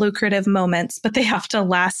some lucrative moments, but they have to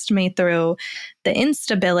last me through the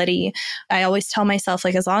instability. I always tell myself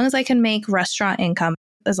like, as long as I can make restaurant income,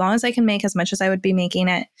 as long as I can make as much as I would be making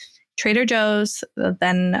at Trader Joe's,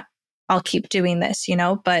 then I'll keep doing this,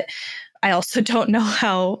 but I also don't know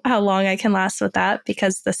how long I can last with that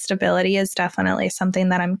because the stability is definitely something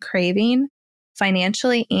that I'm craving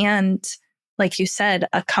financially. And like you said,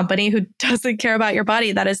 a company who doesn't care about your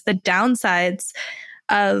body, that is the downsides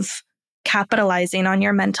of capitalizing on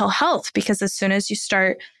your mental health. Because as soon as you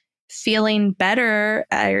start feeling better,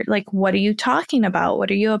 like, what are you talking about?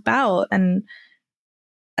 What are you about? And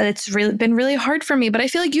it's really been really hard for me, but I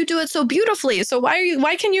feel like you do it so beautifully. So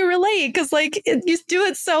why can you relate? Because like you do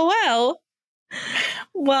it so well.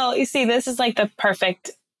 Well, you see, this is like the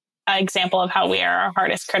perfect example of how we are our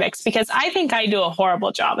hardest critics, because I think I do a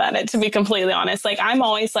horrible job at it, to be completely honest. Like I'm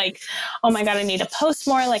always like, oh my God, I need to post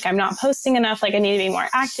more. Like I'm not posting enough. Like I need to be more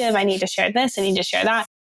active. I need to share this. I need to share that.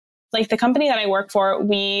 Like the company that I work for,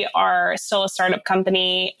 we are still a startup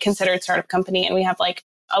company, considered startup company. And we have like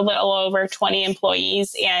a little over 20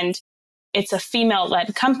 employees, and it's a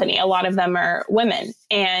female-led company. A lot of them are women.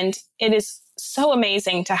 And it is so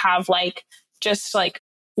amazing to have like just like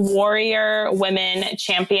warrior women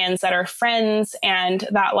champions that are friends and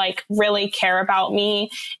that like really care about me.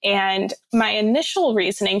 And my initial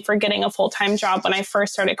reasoning for getting a full-time job when I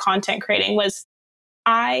first started content creating was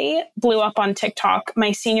I blew up on TikTok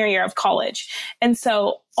my senior year of college. And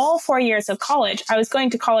so all 4 years of college, I was going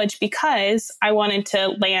to college because I wanted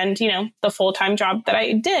to land, the full-time job that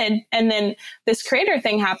I did. And then this creator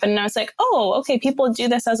thing happened and I was like, oh, okay, people do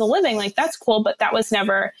this as a living. Like, that's cool. But that was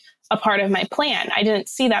never a part of my plan. I didn't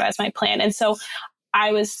see that as my plan. And so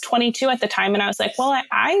I was 22 at the time and I was like, well,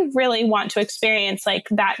 I really want to experience like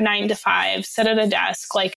that 9 to 5, sit at a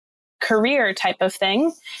desk, like career type of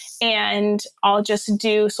thing. And I'll just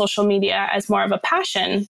do social media as more of a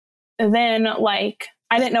passion. Then like,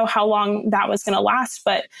 I didn't know how long that was going to last,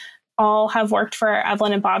 but I'll have worked for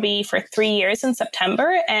Evelyn and Bobby for 3 years in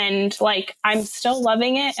September. And like, I'm still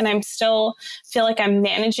loving it. And I'm still feel like I'm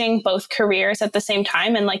managing both careers at the same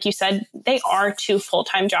time. And like you said, they are 2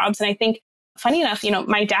 full-time jobs. And I think funny enough,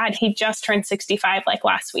 my dad, he just turned 65 like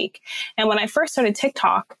last week. And when I first started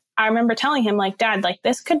TikTok, I remember telling him like, Dad, like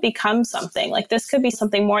this could become something, like this could be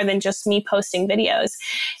something more than just me posting videos.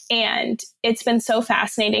 And it's been so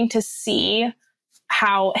fascinating to see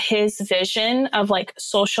how his vision of like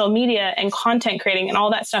social media and content creating and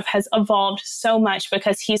all that stuff has evolved so much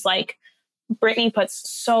because he's like, Brittani puts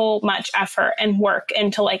so much effort and work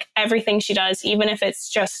into like everything she does, even if it's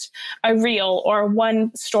just a reel or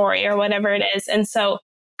one story or whatever it is. And so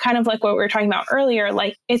kind of like what we were talking about earlier,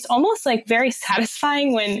 like it's almost like very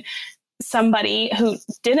satisfying when somebody who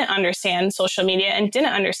didn't understand social media and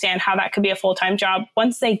didn't understand how that could be a full-time job,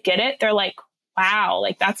 once they get it, they're like, wow,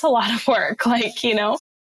 like that's a lot of work. Like,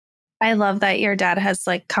 I love that your dad has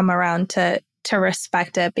like come around to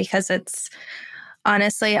respect it because it's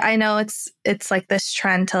honestly, I know it's like this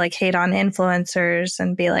trend to like hate on influencers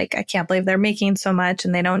and be like, I can't believe they're making so much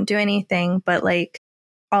and they don't do anything. But like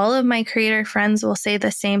all of my creator friends will say the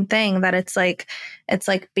same thing, that it's like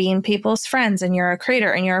being people's friends, and you're a creator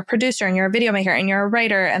and you're a producer and you're a video maker and you're a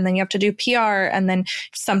writer, and then you have to do PR, and then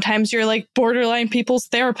sometimes you're like borderline people's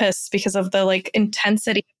therapists because of the like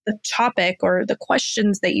intensity of the topic or the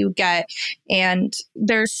questions that you get. And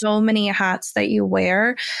there's so many hats that you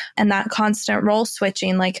wear, and that constant role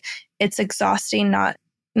switching, like it's exhausting, not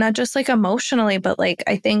just like emotionally, but like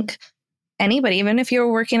I think anybody, even if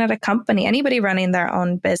you're working at a company, anybody running their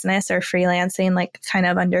own business or freelancing, like kind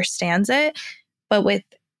of understands it. But with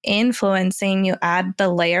influencing, you add the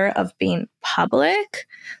layer of being public.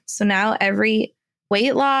 So now every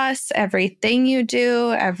weight loss, everything you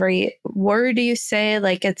do, every word you say,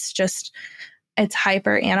 like it's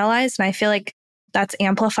hyper analyzed. And I feel like that's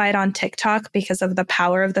amplified on TikTok because of the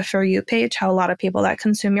power of the For You page, how a lot of people that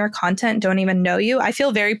consume your content don't even know you. I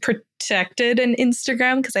feel very protected in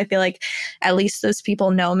Instagram because I feel like at least those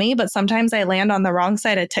people know me, but sometimes I land on the wrong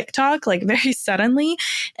side of TikTok, like very suddenly.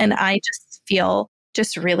 And I just feel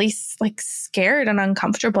just really like scared and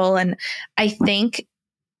uncomfortable. And I think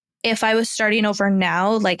if I was starting over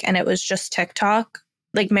now, like, and it was just TikTok,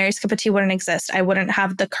 like Mary's Cup of Tea wouldn't exist. I wouldn't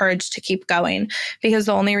have the courage to keep going, because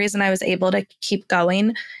the only reason I was able to keep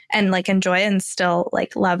going and like enjoy it and still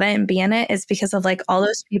like love it and be in it is because of like all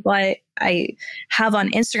those people I have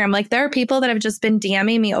on Instagram. Like there are people that have just been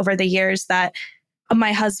DMing me over the years that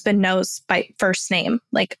my husband knows by first name.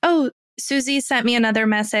 Like, oh, Susie sent me another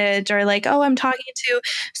message, or like, oh, I'm talking to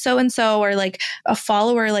so-and-so, or like a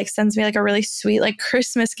follower like sends me like a really sweet like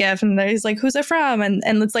Christmas gift. And he's like, who's it from? And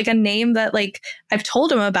it's like a name that like I've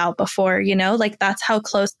told him about before, like that's how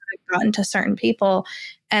close I've gotten to certain people.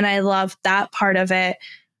 And I love that part of it.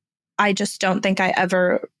 I just don't think I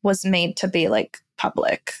ever was made to be like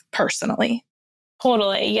public personally.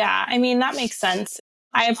 Totally. Yeah. I mean, that makes sense.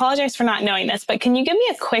 I apologize for not knowing this, but can you give me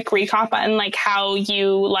a quick recap on like how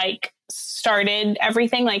you like started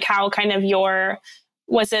everything? Like how kind of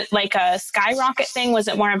was it like a skyrocket thing? Was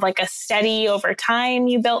it more of like a steady over time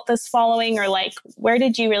you built this following, or like where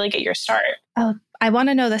did you really get your start? Oh, I want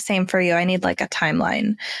to know the same for you. I need like a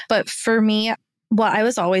timeline. But for me, well, I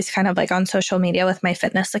was always kind of like on social media with my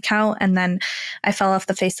fitness account. And then I fell off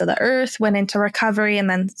the face of the earth, went into recovery, and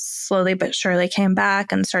then slowly but surely came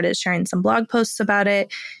back and started sharing some blog posts about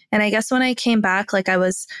it. And I guess when I came back, like I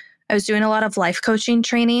was doing a lot of life coaching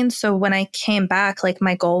training. So when I came back, like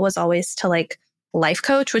my goal was always to like life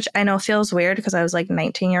coach, which I know feels weird because I was like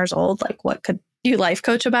 19 years old. Like what could you life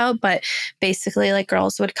coach about? But basically like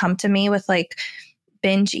girls would come to me with like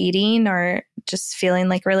binge eating or just feeling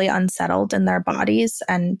like really unsettled in their bodies.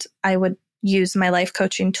 And I would use my life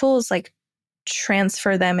coaching tools, like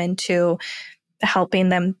transfer them into helping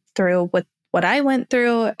them through with what I went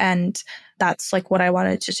through. And that's like what I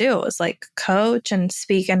wanted to do, was like coach and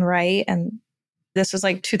speak and write and This was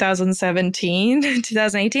like 2017,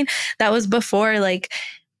 2018. That was before like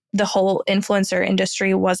the whole influencer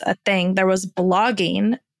industry was a thing. There was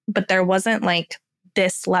blogging, but there wasn't like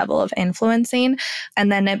this level of influencing.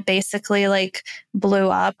 And then it basically like blew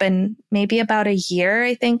up. And maybe about a year,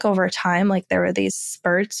 I think over time, like there were these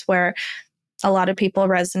spurts where a lot of people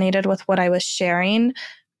resonated with what I was sharing.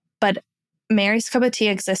 But Mary's Cup of Tea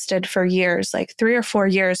existed for years, like 3 or 4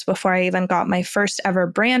 years before I even got my first ever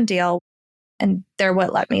brand deal. And they're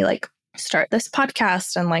what let me like start this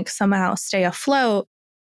podcast and like somehow stay afloat.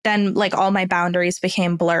 Then like all my boundaries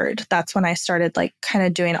became blurred. That's when I started like kind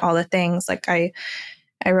of doing all the things. Like I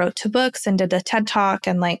wrote 2 books and did a TED Talk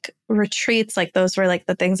and like retreats. Like those were like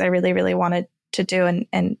the things I really, really wanted to do. And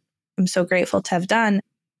I'm so grateful to have done.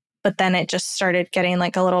 But then it just started getting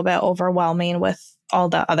like a little bit overwhelming with all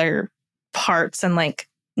the other parts and like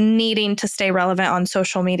needing to stay relevant on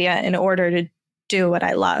social media in order to do what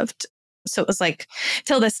I loved. So it was like,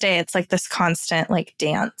 till this day, it's like this constant like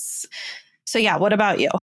dance. So yeah, what about you?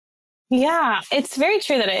 Yeah, it's very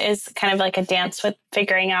true that it is kind of like a dance with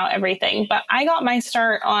figuring out everything. But I got my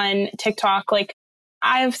start on TikTok. Like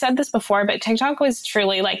I've said this before, but TikTok was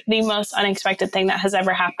truly like the most unexpected thing that has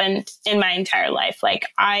ever happened in my entire life. Like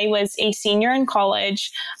I was a senior in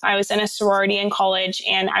college. I was in a sorority in college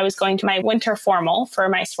and I was going to my winter formal for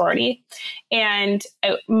my sorority. And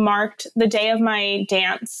it marked the day of my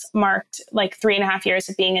dance, marked like 3.5 years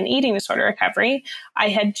of being in eating disorder recovery. I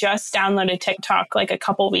had just downloaded TikTok like a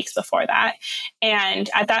couple weeks before that. And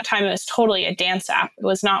at that time, it was totally a dance app. It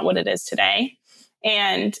was not what it is today.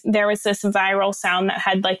 And there was this viral sound that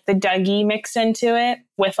had like the Dougie mixed into it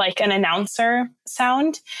with like an announcer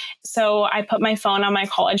sound. So I put my phone on my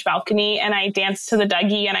college balcony and I danced to the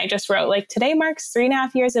Dougie and I just wrote like, today marks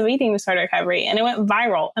 3.5 years of eating disorder recovery. And it went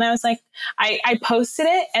viral. And I was like, I posted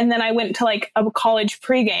it. And then I went to like a college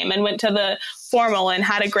pregame and went to the formal and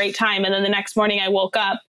had a great time. And then the next morning I woke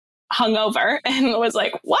up hungover and was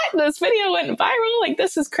like, what? This video went viral. Like,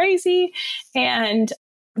 this is crazy. And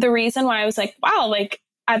the reason why I was like, wow, like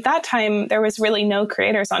at that time, there was really no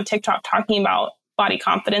creators on TikTok talking about body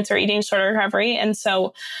confidence or eating disorder recovery. And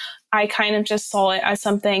so I kind of just saw it as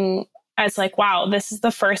something as like, wow, this is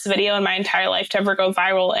the first video in my entire life to ever go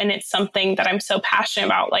viral. And it's something that I'm so passionate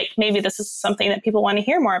about. Like maybe this is something that people want to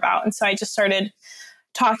hear more about. And so I just started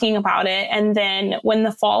talking about it. And then when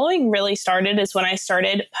the following really started is when I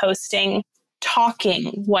started posting talking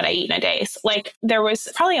what I eat in a day. So, like there was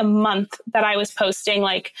probably a month that I was posting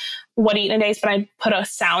like what I eat in a day, but I put a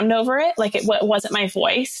sound over it. Like it wasn't my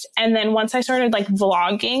voice. And then once I started like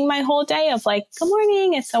vlogging my whole day of like, good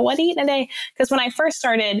morning, it's a what I eat in a day. Because when I first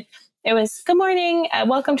started, it was good morning,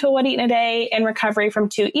 welcome to a what I eat in a day in recovery from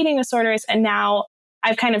 2 eating disorders. And now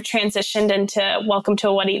I've kind of transitioned into welcome to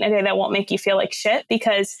a what I eat in a day that won't make you feel like shit.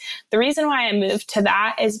 Because the reason why I moved to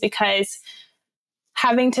that is because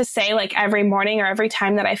having to say like every morning or every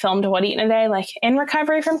time that I filmed what I eat in a day, like in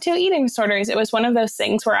recovery from 2 eating disorders, it was one of those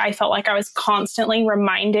things where I felt like I was constantly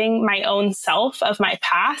reminding my own self of my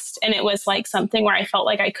past. And it was like something where I felt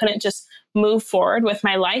like I couldn't just move forward with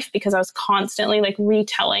my life because I was constantly like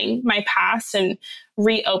retelling my past and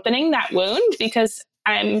reopening that wound. Because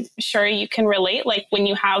I'm sure you can relate, like when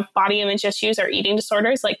you have body image issues or eating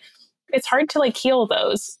disorders, like it's hard to like heal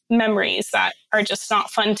those memories that are just not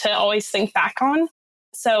fun to always think back on.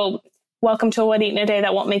 So welcome to a what I eat in a day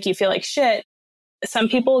that won't make you feel like shit. Some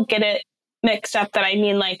people get it mixed up that I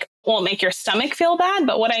mean like won't make your stomach feel bad.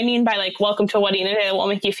 But what I mean by like welcome to a what I eat in a day that won't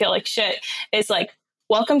make you feel like shit is like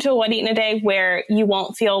welcome to a what I eat in a day where you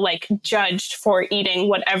won't feel like judged for eating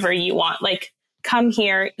whatever you want. Like come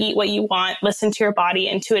here, eat what you want, listen to your body,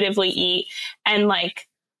 intuitively eat. And like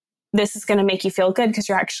this is going to make you feel good because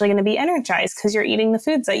you're actually going to be energized because you're eating the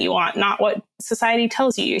foods that you want, not what society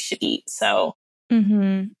tells you should eat. So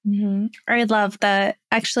I love that.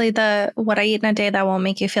 Actually, the what I eat in a day that won't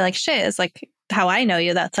make you feel like shit is like how I know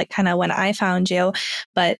you. That's like kind of when I found you.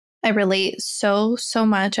 But I relate so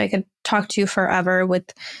much. I could talk to you forever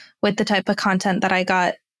with the type of content that I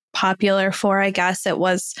got popular for. I guess it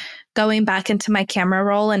was going back into my camera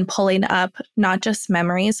roll and pulling up not just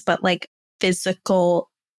memories, but like physical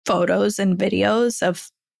photos and videos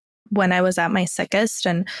of when I was at my sickest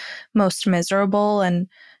and most miserable and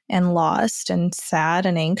lost and sad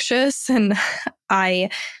and anxious. And I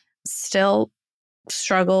still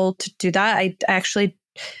struggle to do that. I actually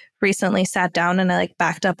recently sat down and I like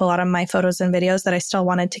backed up a lot of my photos and videos that I still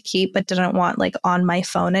wanted to keep, but didn't want like on my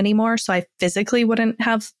phone anymore. So I physically wouldn't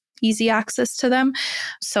have easy access to them.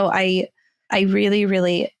 So I really,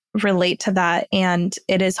 really relate to that. And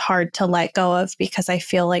it is hard to let go of because I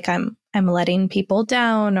feel like I'm letting people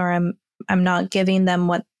down or I'm not giving them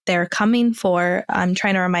what they're coming for. I'm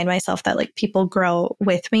trying to remind myself that like people grow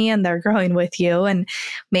with me and they're growing with you. And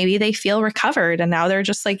maybe they feel recovered and now they're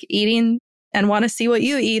just like eating and want to see what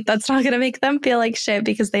you eat. That's not going to make them feel like shit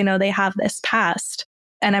because they know they have this past.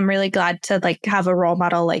 And I'm really glad to like have a role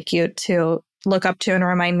model like you to look up to and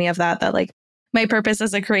remind me of that like my purpose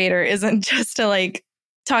as a creator isn't just to like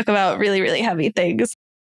talk about really, really heavy things.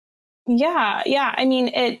 Yeah. Yeah. I mean,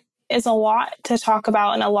 it is a lot to talk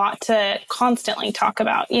about and a lot to constantly talk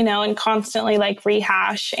about, and constantly like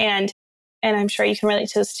rehash. And I'm sure you can relate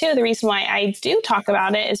to this too. The reason why I do talk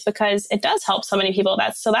about it is because it does help so many people.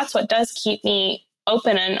 That's what does keep me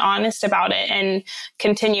open and honest about it. And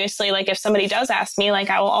continuously, like if somebody does ask me, like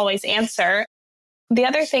I will always answer. The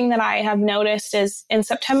other thing that I have noticed is in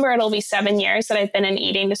September, it'll be 7 years that I've been in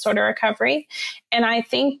eating disorder recovery. And I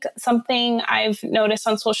think something I've noticed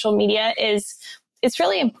on social media is it's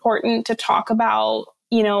really important to talk about,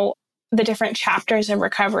 the different chapters of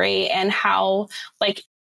recovery and how like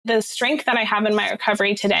the strength that I have in my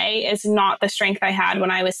recovery today is not the strength I had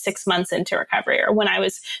when I was 6 months into recovery or when I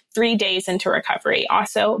was 3 days into recovery.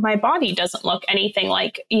 Also, my body doesn't look anything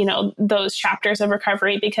like, those chapters of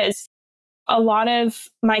recovery because a lot of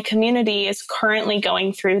my community is currently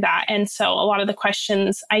going through that. And so a lot of the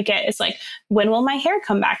questions I get is like, when will my hair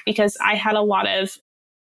come back? Because I had a lot of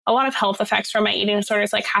health effects from my eating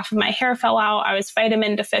disorders. Like half of my hair fell out. I was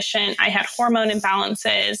vitamin deficient. I had hormone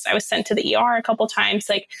imbalances. I was sent to the ER a couple times.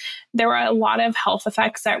 Like there were a lot of health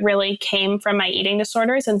effects that really came from my eating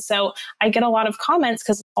disorders. And so I get a lot of comments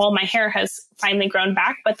because all my hair has finally grown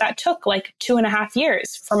back, but that took like 2.5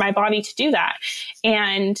 years for my body to do that.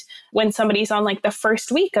 And when somebody's on like the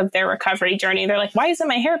first week of their recovery journey, they're like, why isn't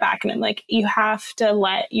my hair back? And I'm like, you have to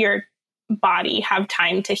let your body have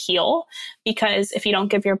time to heal, because if you don't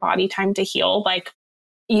give your body time to heal, like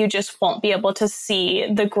you just won't be able to see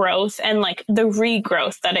the growth and like the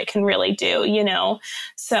regrowth that it can really do,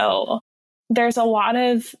 So there's a lot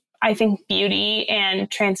of, I think, beauty and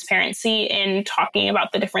transparency in talking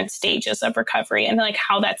about the different stages of recovery and like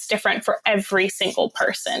how that's different for every single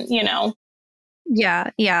person,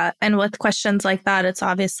 Yeah. Yeah. And with questions like that, it's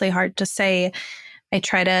obviously hard to say. I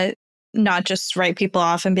try to not just write people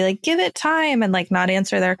off and be like, give it time and like not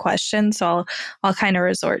answer their questions. So I'll kind of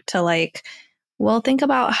resort to like, well, think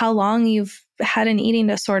about how long you've had an eating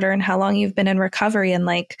disorder and how long you've been in recovery. And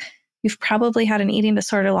like, you've probably had an eating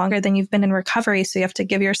disorder longer than you've been in recovery. So you have to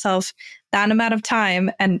give yourself that amount of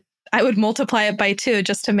time. And I would multiply it by 2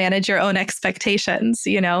 just to manage your own expectations,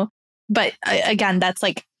 But again, that's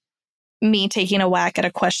like me taking a whack at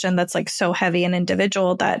a question that's like so heavy and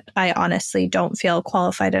individual that I honestly don't feel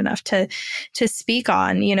qualified enough to speak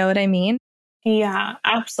on. You know what I mean? Yeah,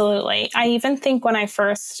 absolutely. I even think when I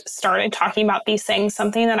first started talking about these things,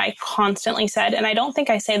 something that I constantly said, and I don't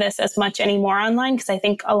think I say this as much anymore online because I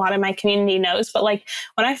think a lot of my community knows, but like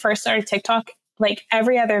when I first started TikTok, like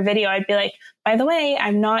every other video, I'd be like, by the way,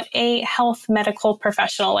 I'm not a health medical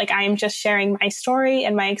professional. Like I'm just sharing my story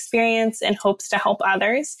and my experience in hopes to help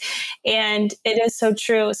others. And it is so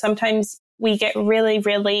true. Sometimes we get really,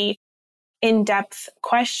 really in-depth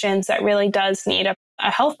questions that really does need a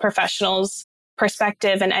health professional's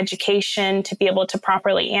perspective and education to be able to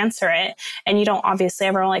properly answer it. And you don't obviously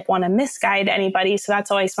ever like want to misguide anybody. So that's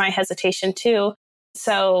always my hesitation too.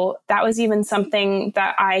 So that was even something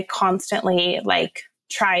that I constantly like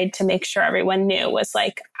tried to make sure everyone knew was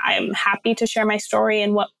like, I'm happy to share my story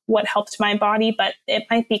and what helped my body, but it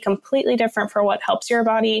might be completely different for what helps your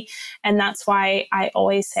body. And that's why I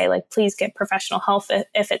always say like, please get professional help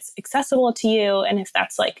if it's accessible to you. And if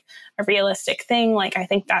that's like a realistic thing, like, I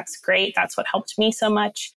think that's great. That's what helped me so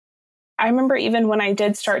much. I remember even when I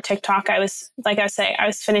did start TikTok, I was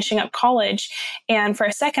finishing up college. And for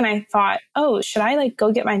a second I thought, oh, should I like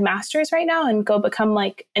go get my master's right now and go become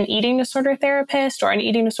like an eating disorder therapist or an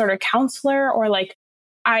eating disorder counselor? Or like,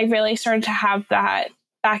 I really started to have that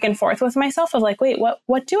back and forth with myself of like, wait,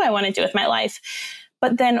 what do I want to do with my life?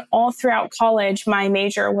 But then all throughout college, my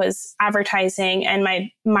major was advertising and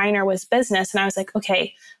my minor was business. And I was like,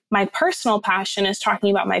 okay, my personal passion is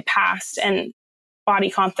talking about my past and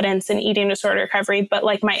body confidence and eating disorder recovery. But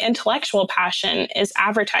like my intellectual passion is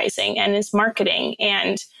advertising and is marketing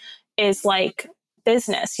and is like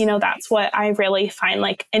business. That's what I really find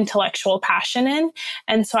like intellectual passion in.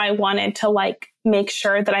 And so I wanted to like make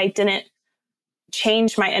sure that I didn't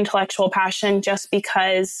change my intellectual passion just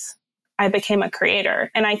because I became a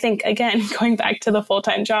creator. And I think, again, going back to the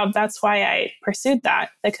full-time job, that's why I pursued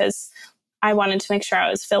that, because I wanted to make sure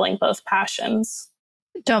I was filling both passions.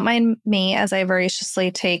 Don't mind me as I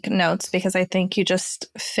voraciously take notes because I think you just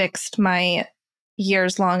fixed my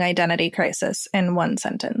years-long identity crisis in one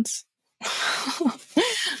sentence.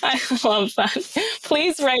 I love that.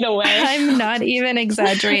 Please right away. I'm not even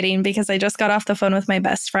exaggerating because I just got off the phone with my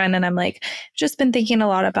best friend and I'm like, just been thinking a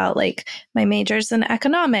lot about like my majors in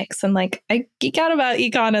economics and like I geek out about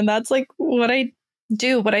econ and that's like what I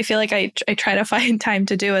do. What I feel like I try to find time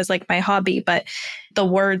to do as like my hobby, but the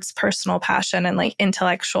words personal passion and like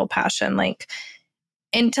intellectual passion, like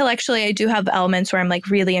intellectually, I do have elements where I'm like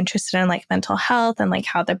really interested in like mental health and like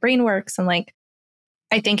how the brain works. And like,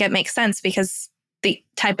 I think it makes sense because the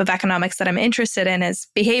type of economics that I'm interested in is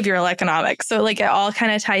behavioral economics. So like it all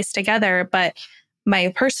kind of ties together. But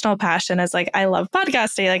my personal passion is like, I love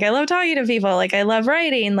podcasting. Like I love talking to people. Like I love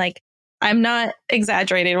writing. Like I'm not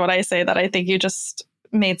exaggerating when I say that I think you just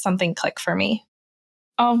made something click for me.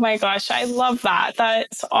 Oh my gosh, I love that.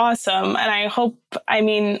 That's awesome. And I hope, I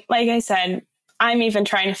mean, like I said, I'm even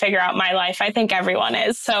trying to figure out my life. I think everyone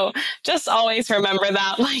is. So just always remember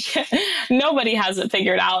that like nobody has it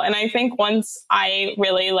figured out. And I think once I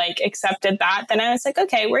really like accepted that, then I was like,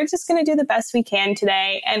 okay, we're just going to do the best we can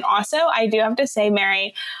today. And also I do have to say,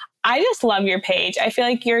 Mary, I just love your page. I feel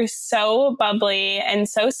like you're so bubbly and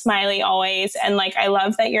so smiley always. And like, I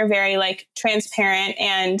love that you're very like transparent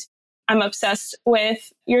and I'm obsessed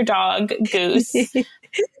with your dog, Goose.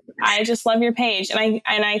 I just love your page. And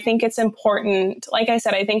I think it's important. Like I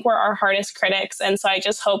said, I think we're our hardest critics. And so I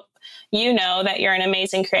just hope you know that you're an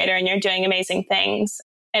amazing creator and you're doing amazing things.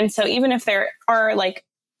 And so even if there are like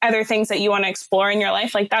other things that you want to explore in your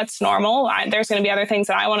life, like that's normal. There's going to be other things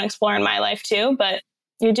that I want to explore in my life too, but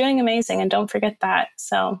you're doing amazing and don't forget that.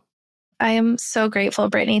 So I am so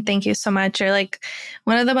grateful, Brittani. Thank you so much. You're like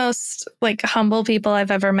one of the most like humble people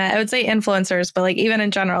I've ever met. I would say influencers, but like even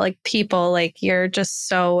in general, like people, like you're just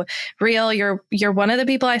so real. You're one of the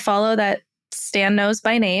people I follow that Stan knows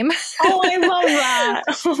by name. Oh, I love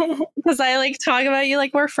that. Because I like talk about you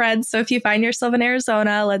like we're friends. So if you find yourself in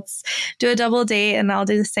Arizona, let's do a double date and I'll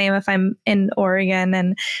do the same if I'm in Oregon.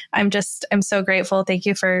 And I'm so grateful. Thank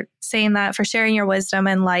you for saying that, for sharing your wisdom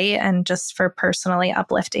and light and just for personally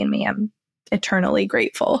uplifting me. I'm eternally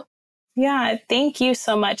grateful. Yeah, thank you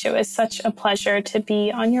so much. It was such a pleasure to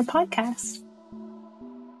be on your podcast.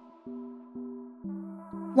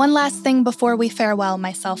 One last thing before we farewell,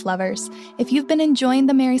 my self-lovers. If you've been enjoying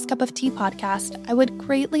the Mary's Cup of Tea podcast, I would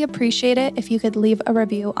greatly appreciate it if you could leave a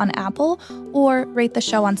review on Apple or rate the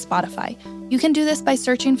show on Spotify. You can do this by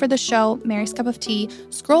searching for the show, Mary's Cup of Tea.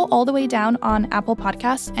 Scroll all the way down on Apple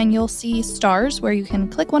Podcasts and you'll see stars where you can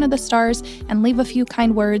click one of the stars and leave a few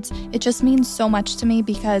kind words. It just means so much to me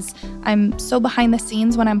because I'm so behind the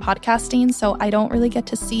scenes when I'm podcasting, so I don't really get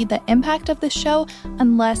to see the impact of the show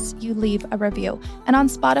unless you leave a review. And on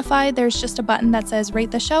Spotify, there's just a button that says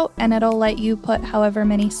rate the show and it'll let you put however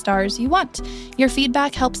many stars you want. Your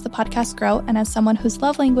feedback helps the podcast grow, and as someone whose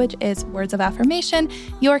love language is words of affirmation,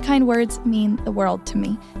 your kind words mean the world to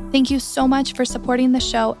me. Thank you so much for supporting the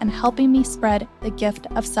show and helping me spread the gift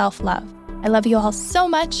of self-love. I love you all so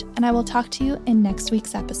much, and I will talk to you in next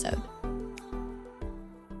week's episode.